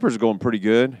the wipers are going pretty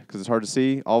good because it's hard to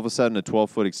see. All of a sudden, a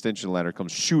 12-foot extension ladder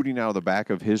comes shooting out of the back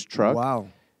of his truck. Wow.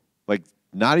 Like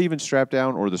not even strapped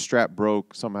down, or the strap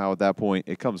broke somehow at that point.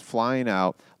 It comes flying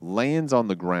out, lands on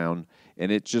the ground,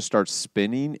 and it just starts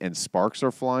spinning, and sparks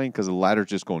are flying because the ladder's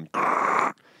just going.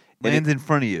 Lands in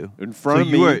front of you. In front of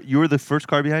so me. you were the first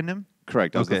car behind him?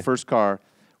 Correct. I was Okay. the first car.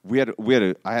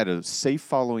 I had a safe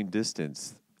following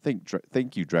distance.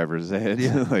 Thank you, drivers ahead.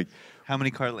 Yeah. Like How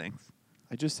many car lengths?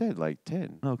 I just said, like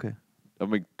 10. Okay. I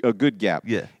mean, a good gap.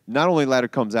 Yeah. Not only ladder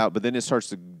comes out, but then it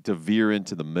starts to veer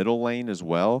into the middle lane as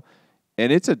well.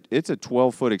 And it's a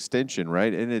 12-foot extension,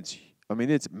 right? And it's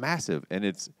massive and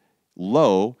it's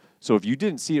low. So if you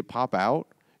didn't see it pop out,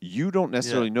 you don't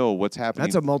necessarily know what's happening.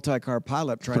 That's a multi-car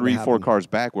pileup trying to 3-4 happen. cars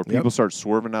back where Yep. people start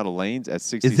swerving out of lanes at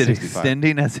 60, Is it 65.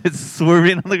 extending as it's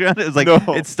swerving on the ground? It was like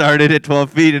No. it started at 12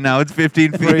 feet and now it's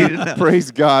 15 feet. Praise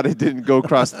God, it didn't go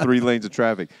across 3 lanes of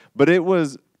traffic. But it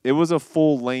was it was a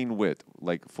full lane width,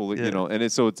 like fully, Yeah.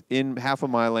 and so it's in half of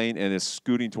my lane and it's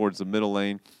scooting towards the middle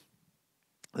lane.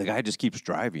 The guy just keeps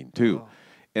driving too.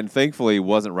 And thankfully, it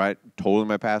wasn't right totally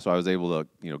my path, so I was able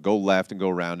to, go left and go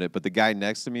around it. But the guy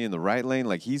next to me in the right lane,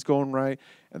 like he's going right,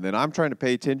 and then I'm trying to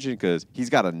pay attention because he's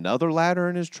got another ladder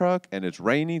in his truck, and it's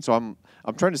raining, so I'm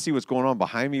trying to see what's going on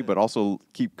behind me, but also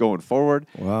keep going forward.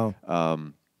 Wow.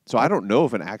 So I don't know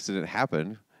if an accident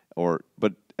happened,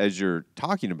 but as you're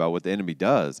talking about what the enemy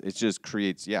does, it just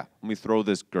creates. Yeah, let me throw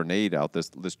this grenade out this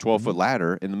 12-foot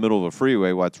ladder in the middle of a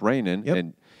freeway while it's raining,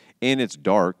 Yep. and it's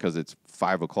dark because it's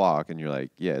 5 o'clock, and you're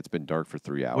like, yeah, it's been dark for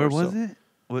 3 hours. Where was so. it?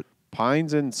 What?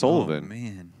 Pines and Sullivan. Oh,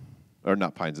 man. Or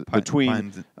not Pines, between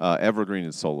Pines. Evergreen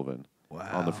and Sullivan. Wow.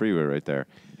 On the freeway right there.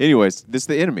 Anyways, this is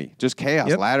the enemy. Just chaos.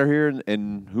 Yep. Ladder here,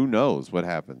 and who knows what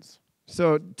happens.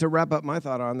 So to wrap up my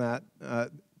thought on that,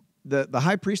 the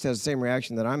high priest has the same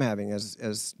reaction that I'm having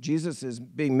as Jesus is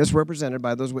being misrepresented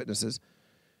by those witnesses,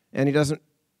 and he doesn't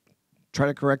try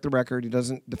to correct the record. He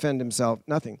doesn't defend himself,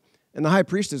 nothing. And the high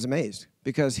priest is amazed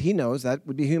because he knows that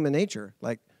would be human nature.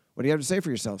 Like, what do you have to say for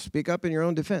yourself? Speak up in your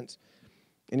own defense.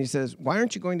 And he says, why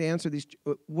aren't you going to answer these?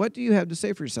 What do you have to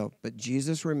say for yourself? But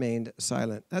Jesus remained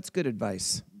silent. That's good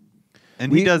advice.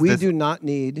 And he does we this. do not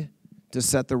need to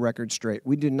set the record straight.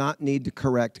 We do not need to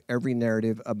correct every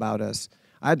narrative about us.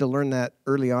 I had to learn that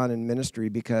early on in ministry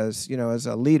because, as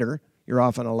a leader, you're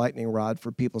often a lightning rod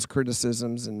for people's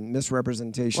criticisms and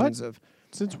misrepresentations What? of.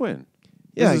 Since when?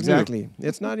 Yeah, This is new. exactly.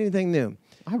 It's not anything new.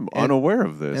 I'm unaware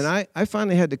of this. And I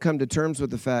finally had to come to terms with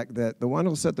the fact that the one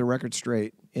who'll set the record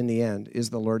straight in the end is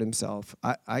the Lord himself.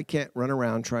 I can't run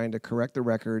around trying to correct the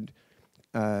record,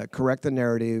 correct the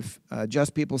narrative,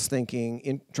 adjust people's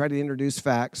thinking, try to introduce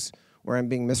facts where I'm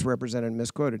being misrepresented and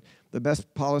misquoted. The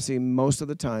best policy most of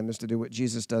the time is to do what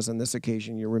Jesus does on this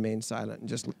occasion. You remain silent and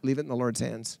just leave it in the Lord's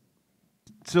hands.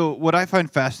 So what I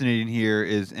find fascinating here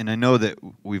is, and I know that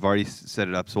we've already set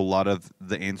it up, so a lot of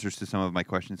the answers to some of my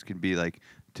questions can be like,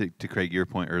 to Craig, your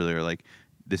point earlier, like,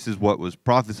 this is what was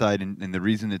prophesied, and the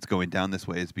reason it's going down this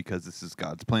way is because this is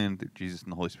God's plan through Jesus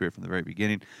and the Holy Spirit from the very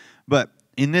beginning. But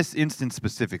in this instance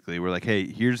specifically, we're like, hey,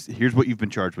 here's what you've been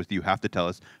charged with. You have to tell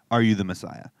us, are you the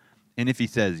Messiah? And if he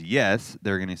says yes,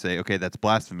 they're going to say, okay, that's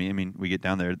blasphemy. I mean, we get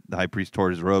down there, the high priest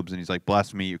tore his robes, and he's like,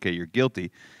 blasphemy, okay, you're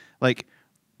guilty. Like,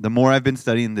 the more I've been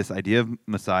studying this idea of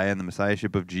Messiah and the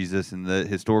Messiahship of Jesus and the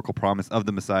historical promise of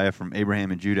the Messiah from Abraham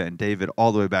and Judah and David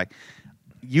all the way back,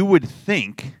 you would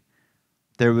think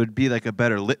there would be like a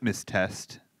better litmus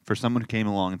test for someone who came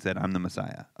along and said, I'm the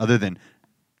Messiah, other than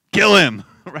kill him,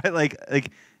 right?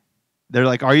 Like they're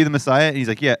like, are you the Messiah? And he's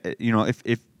like, yeah,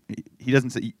 if he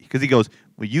doesn't say, because he goes,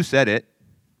 well, you said it,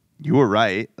 you were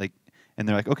right, like, and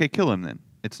they're like, okay, kill him then.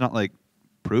 It's not like,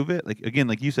 prove it. Like, again,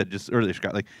 like you said just earlier,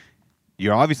 Scott, like,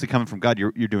 you're obviously coming from God.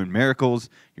 You're doing miracles.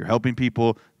 You're helping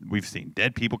people. We've seen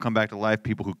dead people come back to life.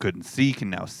 People who couldn't see can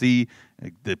now see.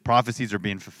 Like, the prophecies are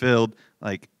being fulfilled.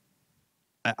 Like,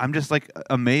 I'm just like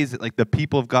amazed at like the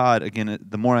people of God. Again,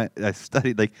 the more I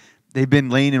studied, like, they've been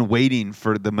laying and waiting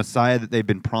for the Messiah that they've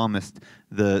been promised,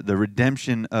 the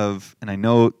redemption of. And I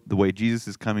know the way Jesus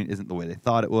is coming isn't the way they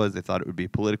thought it was. They thought it would be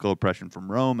political oppression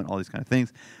from Rome and all these kind of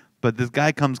things. But this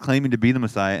guy comes claiming to be the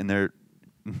Messiah, and their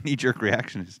knee-jerk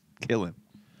reaction is kill him.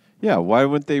 Yeah, why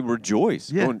wouldn't they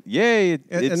rejoice? Yeah. Going, yay.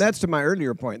 And that's to my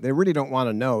earlier point. They really don't want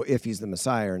to know if he's the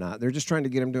Messiah or not. They're just trying to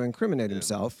get him to incriminate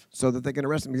himself so that they can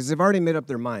arrest him because they've already made up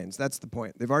their minds. That's the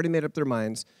point. They've already made up their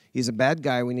minds. He's a bad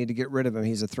guy. We need to get rid of him.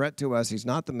 He's a threat to us. He's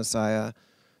not the Messiah.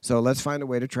 So let's find a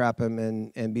way to trap him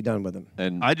and be done with him.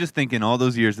 And I just think in all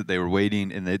those years that they were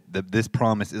waiting, and this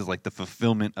promise is like the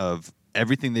fulfillment of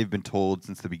everything they've been told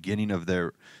since the beginning of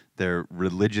their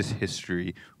religious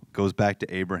history. Goes back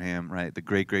to Abraham, right? The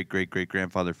great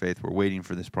grandfather faith. We're waiting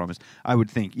for this promise. I would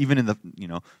think even in the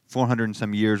 400 and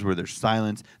some years where there's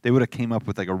silence, they would have came up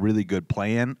with like a really good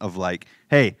plan of like,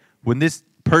 hey, when this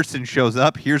person shows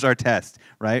up, here's our test,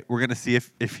 right? We're gonna see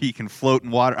if he can float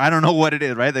in water. I don't know what it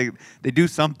is, right? They do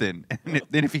something, and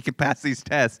then if he can pass these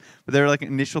tests, but their like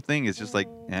initial thing is just like,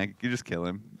 yeah, you just kill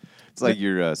him. it's like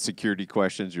your security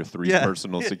questions, your three Yeah.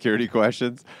 personal security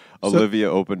questions. Olivia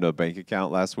opened a bank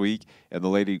account last week, and the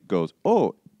lady goes,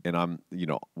 oh, and I'm,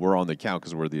 we're on the account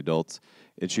because we're the adults.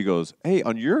 And she goes, hey,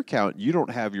 on your account, you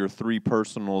don't have your 3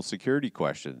 personal security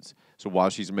questions. So while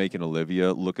she's making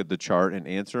Olivia look at the chart and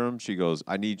answer them, she goes,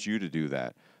 I need you to do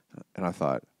that. And I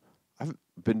thought, I've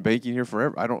been banking here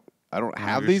forever. I don't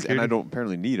have your these, and I security- don't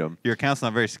apparently need them. Your account's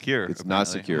not very secure. It's not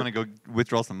apparently. secure. I'm gonna go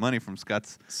withdraw some money from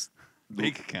Scott's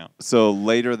bank account. So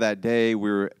later that day,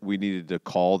 we needed to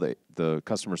call the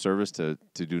customer service to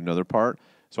do another part.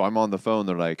 So I'm on the phone.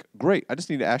 They're like, great, I just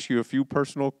need to ask you a few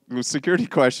personal security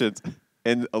questions.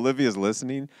 And Olivia's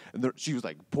listening, and she was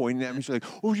like pointing at me. She's like,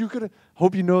 "Oh, you're gonna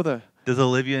hope you know the." Does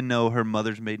Olivia know her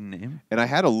mother's maiden name? And I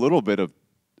had a little bit of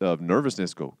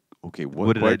nervousness. Go, okay,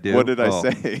 What did I do? What did I Oh.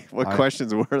 say? What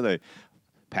questions were they?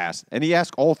 Pass. And he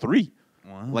asked all three,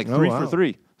 like three for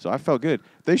three. So I felt good.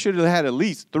 They should have had at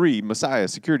least 3 Messiah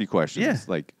security questions. Yeah.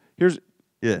 Like here's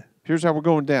how we're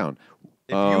going down.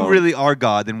 If you really are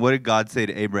God, then what did God say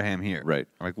to Abraham here? Right.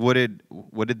 Like what did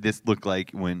this look like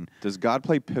when? Does God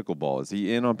play pickleball? Is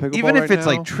he in on pickleball? Even if right it's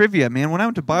now? like trivia, man. When I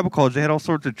went to Bible college, they had all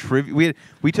sorts of trivia.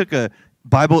 We took a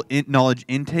Bible knowledge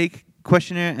intake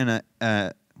questionnaire and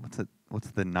a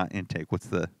what's the not intake? What's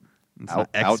the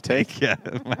outtake? Yeah,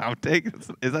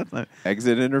 outtake. Is that not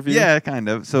exit interview? Yeah, kind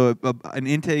of. So an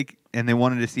intake, and they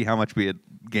wanted to see how much we had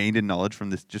gained in knowledge from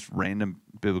this just random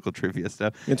biblical trivia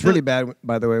stuff. It's really bad,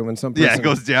 by the way, when some person... Yeah, it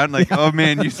goes down like, oh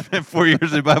man, you spent 4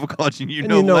 years in Bible college and you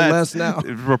know less now.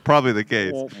 It's probably the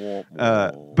case.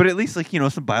 But at least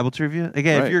some Bible trivia.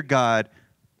 Again, Right. if you're God,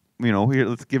 here,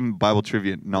 let's give him Bible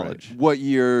trivia knowledge. Right. What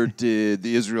year did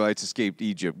the Israelites escape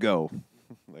Egypt go?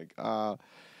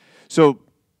 So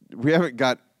we haven't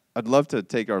got. I'd love to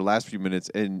take our last few minutes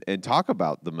and talk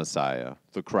about the Messiah.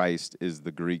 The Christ is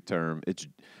the Greek term.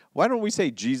 Why don't we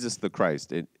say Jesus the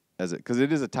Christ? Because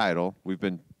it is a title. We've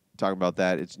been talking about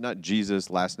that. It's not Jesus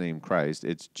last name Christ.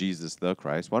 It's Jesus the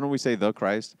Christ. Why don't we say the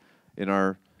Christ in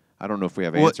our? I don't know if we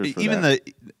have answers for even that.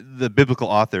 the biblical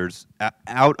authors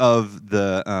out of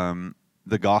the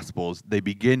Gospels, they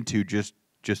begin to just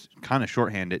kind of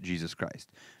shorthand it Jesus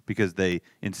Christ, because they,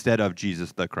 instead of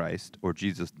Jesus the Christ or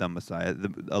Jesus the Messiah,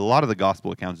 a lot of the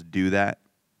Gospel accounts do that,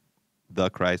 the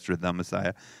Christ or the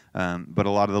Messiah, but a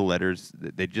lot of the letters,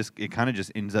 it kind of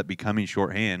just ends up becoming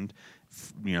shorthand,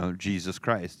 Jesus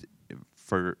Christ,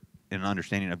 for an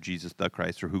understanding of Jesus the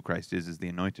Christ, or who Christ is the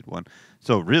anointed one.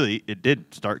 So really, it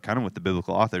did start kind of with the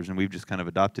biblical authors, and we've just kind of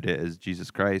adopted it as Jesus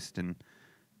Christ, and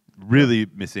really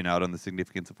missing out on the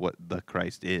significance of what the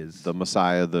Christ is. The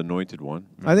Messiah, the anointed one.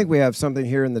 I think we have something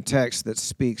here in the text that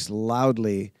speaks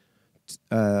loudly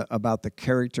about the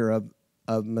character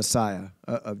of Messiah,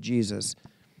 of Jesus.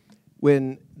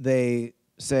 When they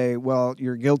say, well,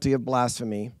 you're guilty of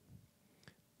blasphemy.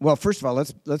 Well, first of all,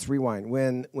 let's rewind.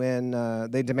 When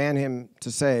they demand him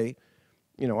to say,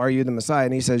 are you the Messiah?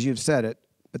 And he says, you've said it.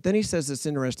 But then he says this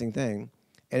interesting thing.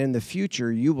 And in the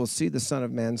future, you will see the Son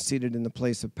of Man seated in the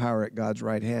place of power at God's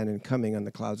right hand and coming on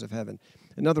the clouds of heaven.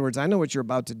 In other words, I know what you're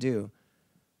about to do,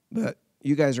 but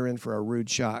you guys are in for a rude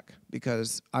shock,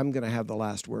 because I'm going to have the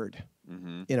last word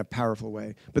in a powerful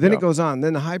way. But then it goes on.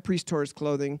 Then the high priest tore his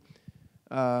clothing.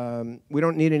 We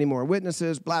don't need any more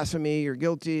witnesses. Blasphemy, you're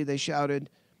guilty, they shouted.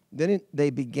 Then they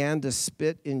began to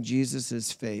spit in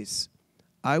Jesus' face.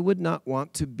 I would not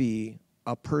want to be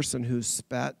a person who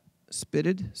spat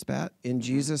in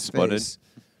Jesus' face,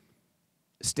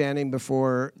 standing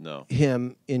before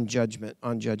him in judgment,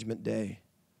 on Judgment Day.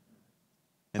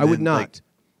 I would not.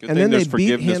 And then there's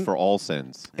forgiveness for all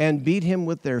sins. And beat him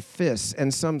with their fists,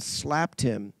 and some slapped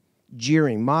him,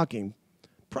 jeering, mocking.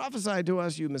 Prophesy to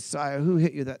us, you Messiah. Who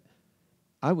hit you that?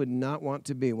 I would not want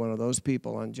to be one of those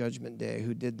people on Judgment Day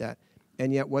who did that.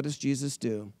 And yet, what does Jesus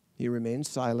do? He remains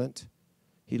silent.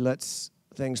 He lets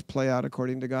things play out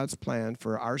according to God's plan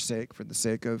for our sake, for the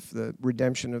sake of the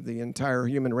redemption of the entire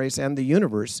human race and the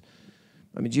universe.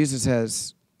 I mean, Jesus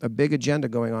has a big agenda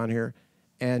going on here,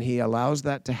 and he allows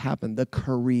that to happen. The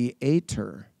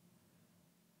creator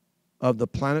of the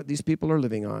planet these people are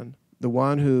living on, the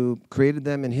one who created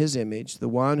them in his image, the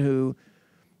one who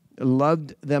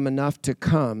loved them enough to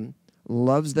come,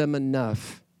 loves them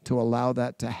enough to allow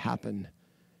that to happen.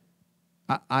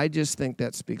 I just think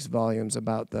that speaks volumes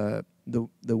about the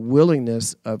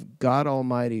willingness of God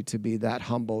Almighty to be that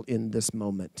humble in this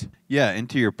moment. Yeah, and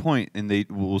to your point, and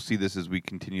we'll see this as we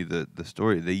continue the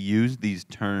story, they use these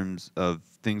terms of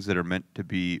things that are meant to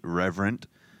be reverent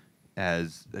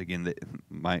as, again,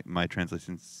 my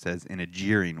translation says, in a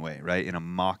jeering way, right? In a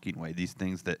mocking way. These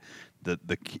things that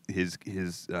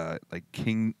his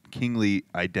kingly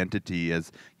identity,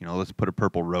 as let's put a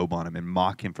purple robe on him and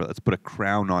mock him let's put a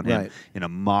crown on him in a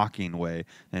mocking way.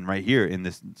 And right here in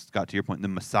this, Scott, to your point, the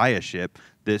Messiahship,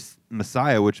 this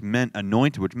Messiah, which meant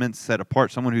anointed, which meant set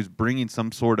apart, someone who's bringing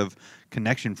some sort of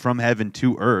connection from heaven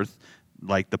to earth,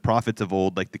 like the prophets of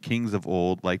old, like the kings of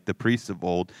old, like the priests of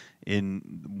old, in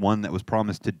one that was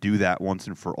promised to do that once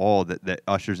and for all, that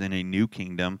ushers in a new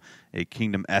kingdom, a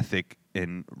kingdom ethic,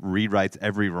 and rewrites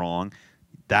every wrong.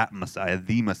 that Messiah,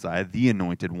 the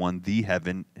anointed one, the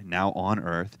heaven, now on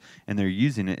earth. And they're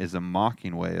using it as a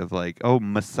mocking way of like, oh,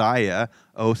 Messiah,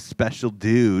 oh, special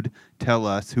dude, tell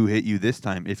us who hit you this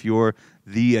time if you're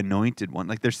the anointed one.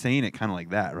 Like they're saying it kind of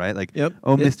like that, right? Like, Yep.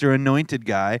 oh, Mr. Anointed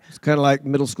guy. It's kind of like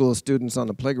middle school students on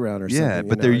the playground or something. Yeah,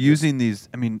 but they're using these.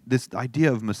 I mean, this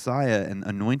idea of Messiah and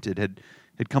anointed had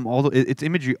come its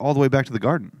imagery all the way back to the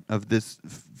garden of this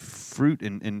fruit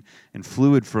and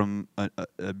fluid from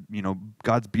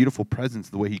God's beautiful presence,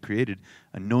 the way He created,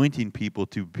 anointing people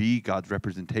to be God's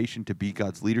representation, to be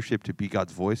God's leadership, to be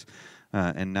God's voice.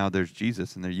 And now there's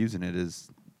Jesus, and they're using it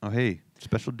as, oh hey,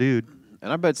 special dude.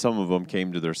 And I bet some of them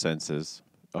came to their senses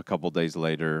a couple days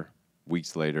later,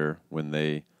 weeks later, when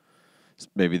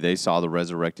maybe they saw the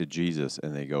resurrected Jesus,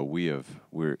 and they go, "We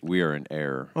are in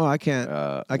error." Oh, I can't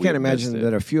imagine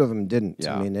that a few of them didn't.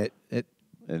 Yeah. I mean, it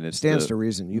And it's stands the to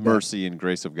reason. You mercy and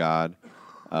grace of God,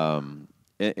 and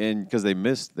because they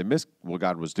missed what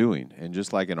God was doing, and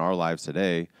just like in our lives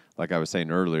today, like I was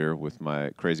saying earlier with my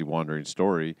crazy wandering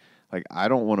story, like I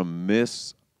don't want to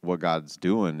miss what God's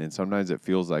doing, and sometimes it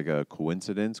feels like a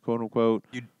coincidence, quote unquote.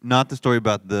 Not the story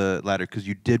about the ladder, because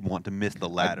you did want to miss the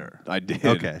ladder. I did.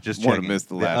 Okay, just want checking. to miss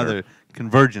the ladder. Other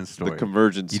convergence story. The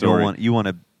convergence you story. You want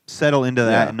to settle into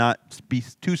that Yeah. and not be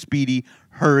too speedy.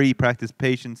 Hurry, practice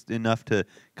patience enough to,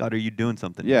 God, are you doing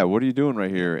something? Yeah, what are you doing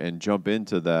right here? And jump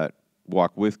into that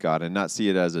walk with God and not see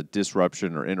it as a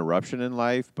disruption or interruption in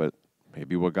life, but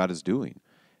maybe what God is doing.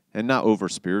 And not over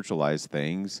spiritualize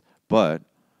things, but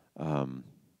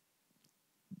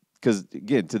because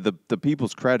again, to the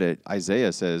people's credit,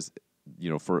 Isaiah says,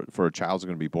 for a child's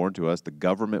going to be born to us, the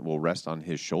government will rest on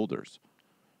his shoulders.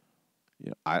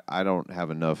 I don't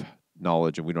have enough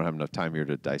knowledge, and we don't have enough time here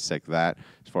to dissect that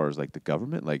as far as like the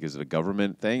government. Like, is it a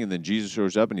government thing? And then Jesus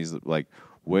shows up, and he's like,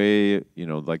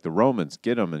 like the Romans,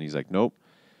 get him, and he's like, nope.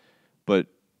 But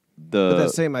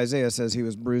that same Isaiah says he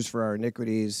was bruised for our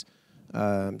iniquities.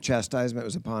 Chastisement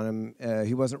was upon him.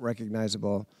 He wasn't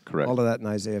recognizable. Correct. All of that in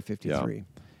Isaiah 53. Yeah.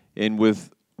 And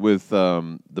with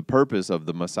the purpose of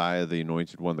the Messiah, the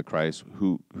Anointed One, the Christ,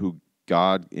 who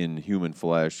God in human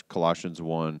flesh, Colossians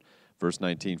 1, verse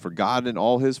 19, for God in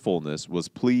all His fullness was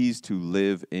pleased to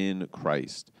live in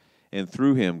Christ, and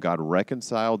through Him God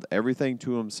reconciled everything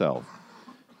to Himself.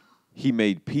 He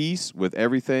made peace with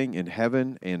everything in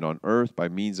heaven and on earth by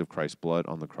means of Christ's blood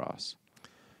on the cross.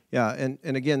 Yeah, and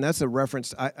again, that's a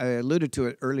reference. I alluded to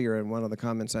it earlier in one of the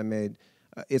comments I made.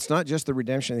 It's not just the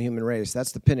redemption of the human race.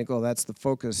 That's the pinnacle. That's the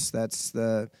focus. That's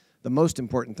the most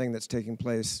important thing that's taking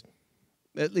place,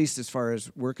 at least as far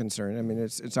as we're concerned. I mean,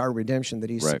 it's our redemption that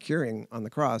He's securing on the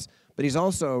cross. But He's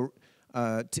also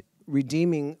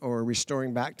redeeming or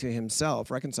restoring back to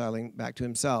Himself, reconciling back to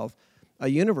Himself, a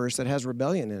universe that has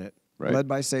rebellion in it, led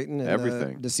by Satan and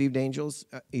everything. Deceived angels.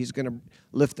 He's going to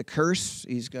lift the curse.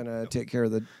 He's going to take care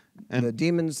of the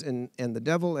demons and the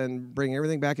devil and bring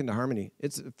everything back into harmony.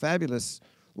 It's a fabulous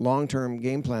long-term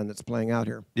game plan that's playing out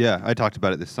here. Yeah, I talked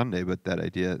about it this Sunday, but that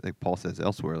idea, like Paul says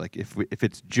elsewhere, like if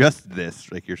it's just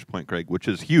this, like your point, Craig, which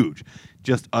is huge,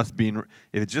 just us being,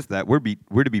 if it's just that, we're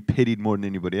to be pitied more than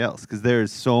anybody else, because there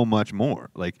is so much more.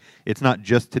 Like, it's not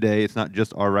just today, it's not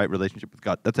just our right relationship with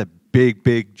God. That's a big,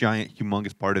 big, giant,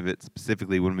 humongous part of it,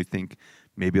 specifically when we think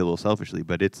maybe a little selfishly,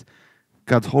 but it's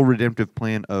God's whole redemptive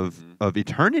plan of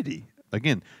eternity.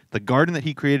 Again, the garden that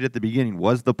He created at the beginning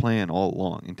was the plan all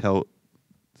along until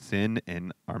sin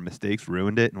and our mistakes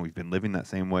ruined it, and we've been living that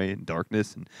same way in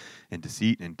darkness and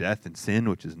deceit and death and sin,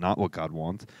 which is not what God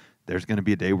wants. There's going to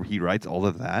be a day where He rights all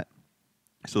of that,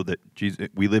 so that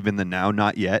we live in the now,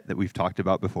 not yet, that we've talked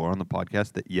about before on the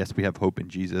podcast, that yes, we have hope in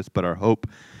Jesus, but our hope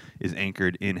is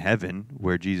anchored in heaven,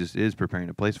 where Jesus is preparing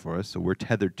a place for us. So we're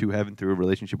tethered to heaven through a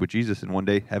relationship with Jesus, and one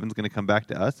day heaven's going to come back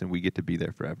to us, and we get to be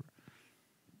there forever.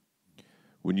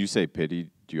 When you say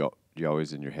pity, do you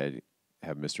always in your head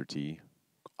have Mr. T?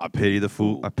 I pity the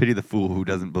fool. I pity the fool who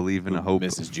doesn't believe in a hope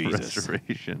misses of Jesus.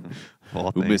 restoration. Of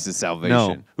all Who things. misses salvation?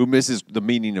 No. Who misses the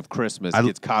meaning of Christmas?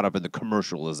 Gets caught up in the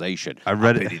commercialization. I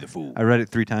read pity it. the fool. I read it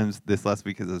 3 times this last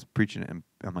week as I was preaching it, and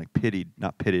I'm like, pitied,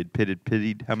 not pitted,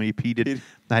 pitted. How many P did?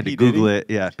 I had to P. Google Diddy? it.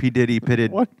 Yeah, P Diddy,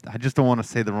 pitted. What? I just don't want to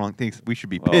say the wrong things. We should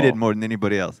be pitted more than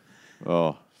anybody else.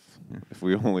 Oh, if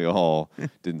we only all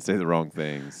didn't say the wrong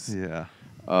things. Yeah.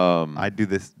 I do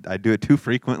it too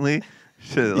frequently.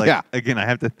 Again, I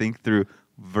have to think through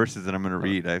verses that I'm going to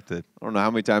read. I don't know how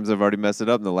many times I've already messed it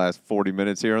up in the last 40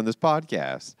 minutes here on this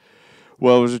podcast.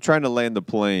 Well, as we're trying to land the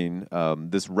plane,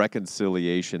 this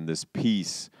reconciliation, this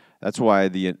peace, that's why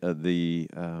the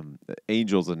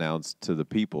angels announced to the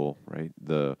people, right?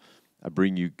 I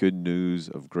bring you good news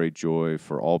of great joy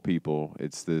for all people.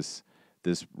 It's this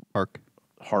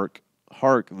hark.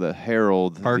 hark the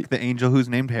herald. Hark the angel who's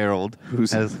named Harold,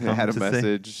 who's has come had a to say-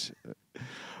 message.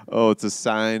 Oh, it's a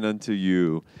sign unto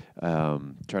you.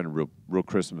 Trying to real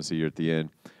Christmassy here at the end,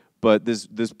 but this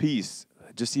piece,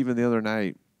 just even the other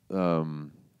night, because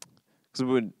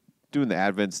we've been doing the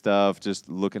Advent stuff, just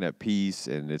looking at peace,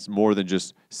 and it's more than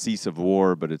just cease of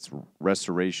war, but it's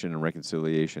restoration and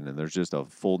reconciliation, and there's just a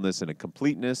fullness and a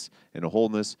completeness and a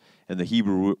wholeness, and the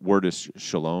Hebrew word is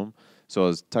shalom. So I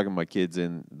was tucking my kids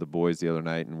in, the boys, the other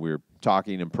night, and we were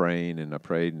talking and praying, and I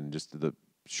prayed, and just the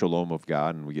shalom of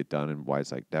God, and we get done, and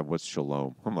Wyatt's like, Dad, what's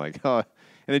shalom? I'm like, oh,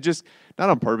 and it just, not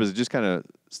on purpose, it just kind of,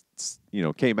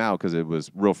 came out because it was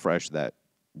real fresh that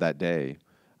day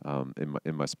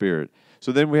in my spirit.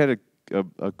 So then we had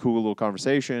a cool little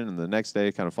conversation, and the next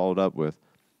day kind of followed up with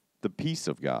the peace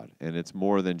of God, and it's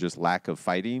more than just lack of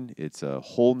fighting. It's a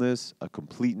wholeness, a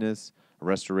completeness, a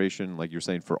restoration, like you're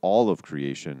saying, for all of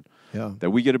creation that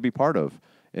we get to be part of.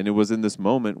 And it was in this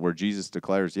moment where Jesus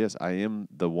declares, yes, I am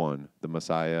the one, the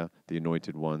Messiah, the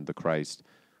anointed one, the Christ,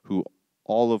 who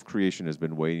all of creation has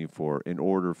been waiting for in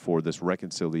order for this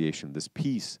reconciliation, this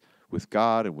peace with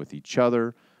God and with each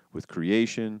other, with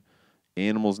creation.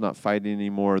 Animals not fighting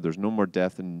anymore. There's no more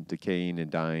death and decaying and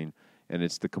dying. And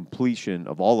it's the completion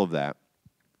of all of that.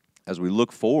 As we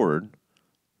look forward,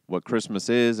 what Christmas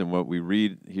is and what we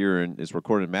read here is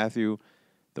recorded in Matthew,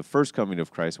 the first coming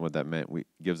of Christ and what that meant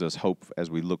gives us hope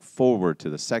as we look forward to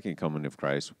the second coming of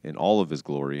Christ in all of his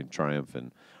glory and triumph,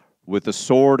 and with a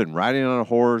sword and riding on a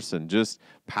horse and just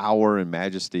power and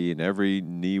majesty, and every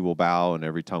knee will bow and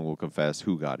every tongue will confess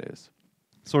who God is.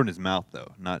 Sword in his mouth,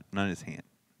 though, not in his hand.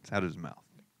 It's out of his mouth.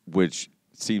 Which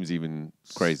seems even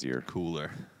crazier.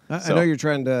 Cooler. I know you're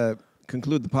trying to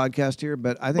conclude the podcast here,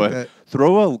 but I think that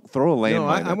throw a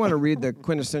landmine. I want to read the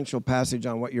quintessential passage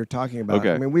on what you're talking about.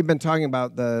 Okay. I mean, we've been talking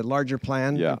about the larger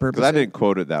plan. Yeah, and purpose. because I didn't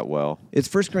quote it that well.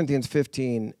 It's 1 Corinthians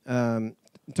 15,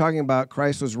 talking about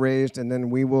Christ was raised, and then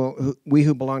we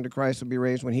who belong to Christ will be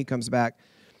raised when he comes back.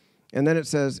 And then it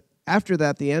says, after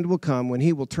that, the end will come when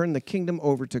he will turn the kingdom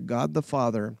over to God the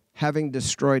Father, having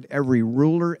destroyed every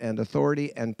ruler and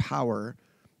authority and power.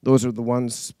 Those are the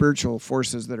ones, spiritual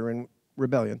forces that are in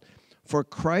rebellion. For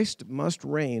Christ must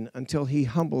reign until he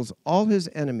humbles all his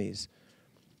enemies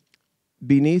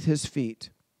beneath his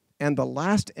feet. And the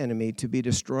last enemy to be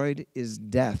destroyed is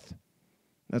death.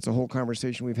 That's a whole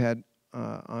conversation we've had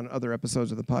on other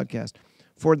episodes of the podcast.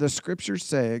 For the scriptures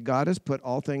say God has put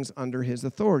all things under his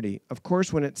authority. Of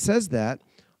course, when it says that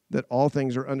all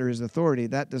things are under his authority,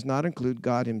 that does not include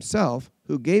God himself,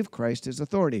 who gave Christ his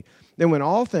authority. Then when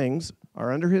all things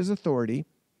are under his authority,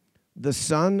 the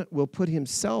Son will put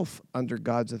himself under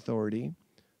God's authority,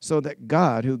 so that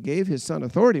God, who gave his Son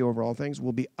authority over all things,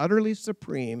 will be utterly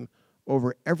supreme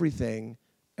over everything,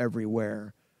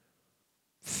 everywhere.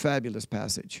 Fabulous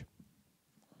passage.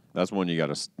 That's one you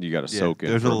gotta soak in.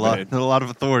 There's for a lot. minute. There's a lot of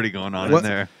authority going on What- in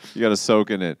there. You gotta soak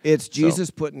in it. It's Jesus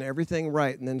putting everything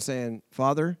right and then saying,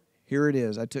 Father, here it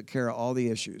is. I took care of all the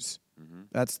issues.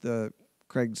 That's the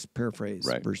Craig's paraphrase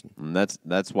version. And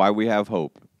that's why we have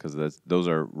hope, because those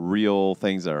are real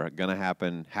things that are gonna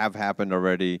happen, have happened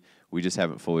already. We just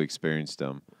haven't fully experienced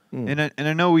them. And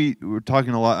I know we're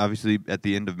talking a lot, obviously, at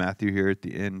the end of Matthew here at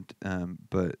the end,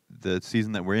 but the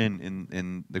season that we're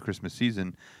in the Christmas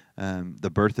season, the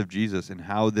birth of Jesus and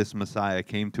how this Messiah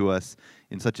came to us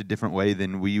in such a different way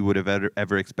than we would have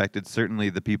ever expected. Certainly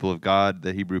the people of God,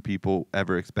 the Hebrew people,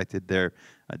 ever expected their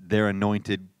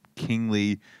anointed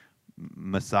kingly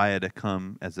Messiah to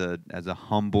come as a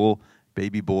humble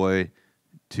baby boy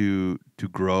to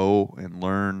grow and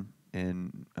learn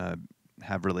and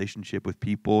have relationship with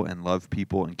people and love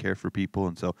people and care for people.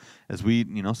 And so as we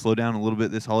slow down a little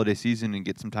bit this holiday season and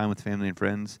get some time with family and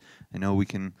friends, I know we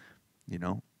can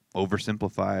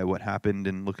oversimplify what happened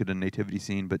and look at a nativity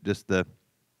scene, but just the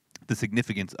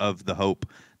significance of the hope,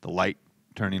 the light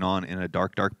turning on in a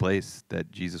dark, dark place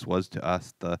that Jesus was to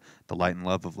us, the light and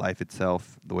love of life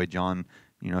itself. The way John,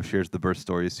 shares the birth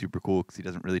story is super cool because he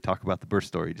doesn't really talk about the birth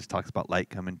story. He just talks about light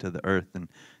coming to the earth and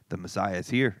the Messiah is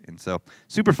here. And so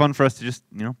super fun for us to just,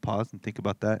 pause and think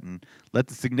about that and let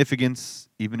the significance,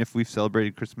 even if we've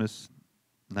celebrated Christmas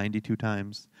 92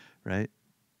 times, right?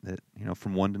 That,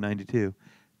 from 1 to 92,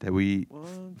 that we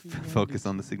focus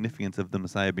on the significance of the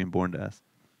Messiah being born to us.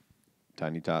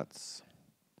 Tiny tots.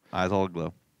 Eyes all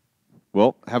aglow.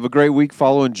 Well, have a great week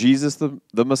following Jesus,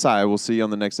 the Messiah. We'll see you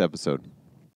on the next episode.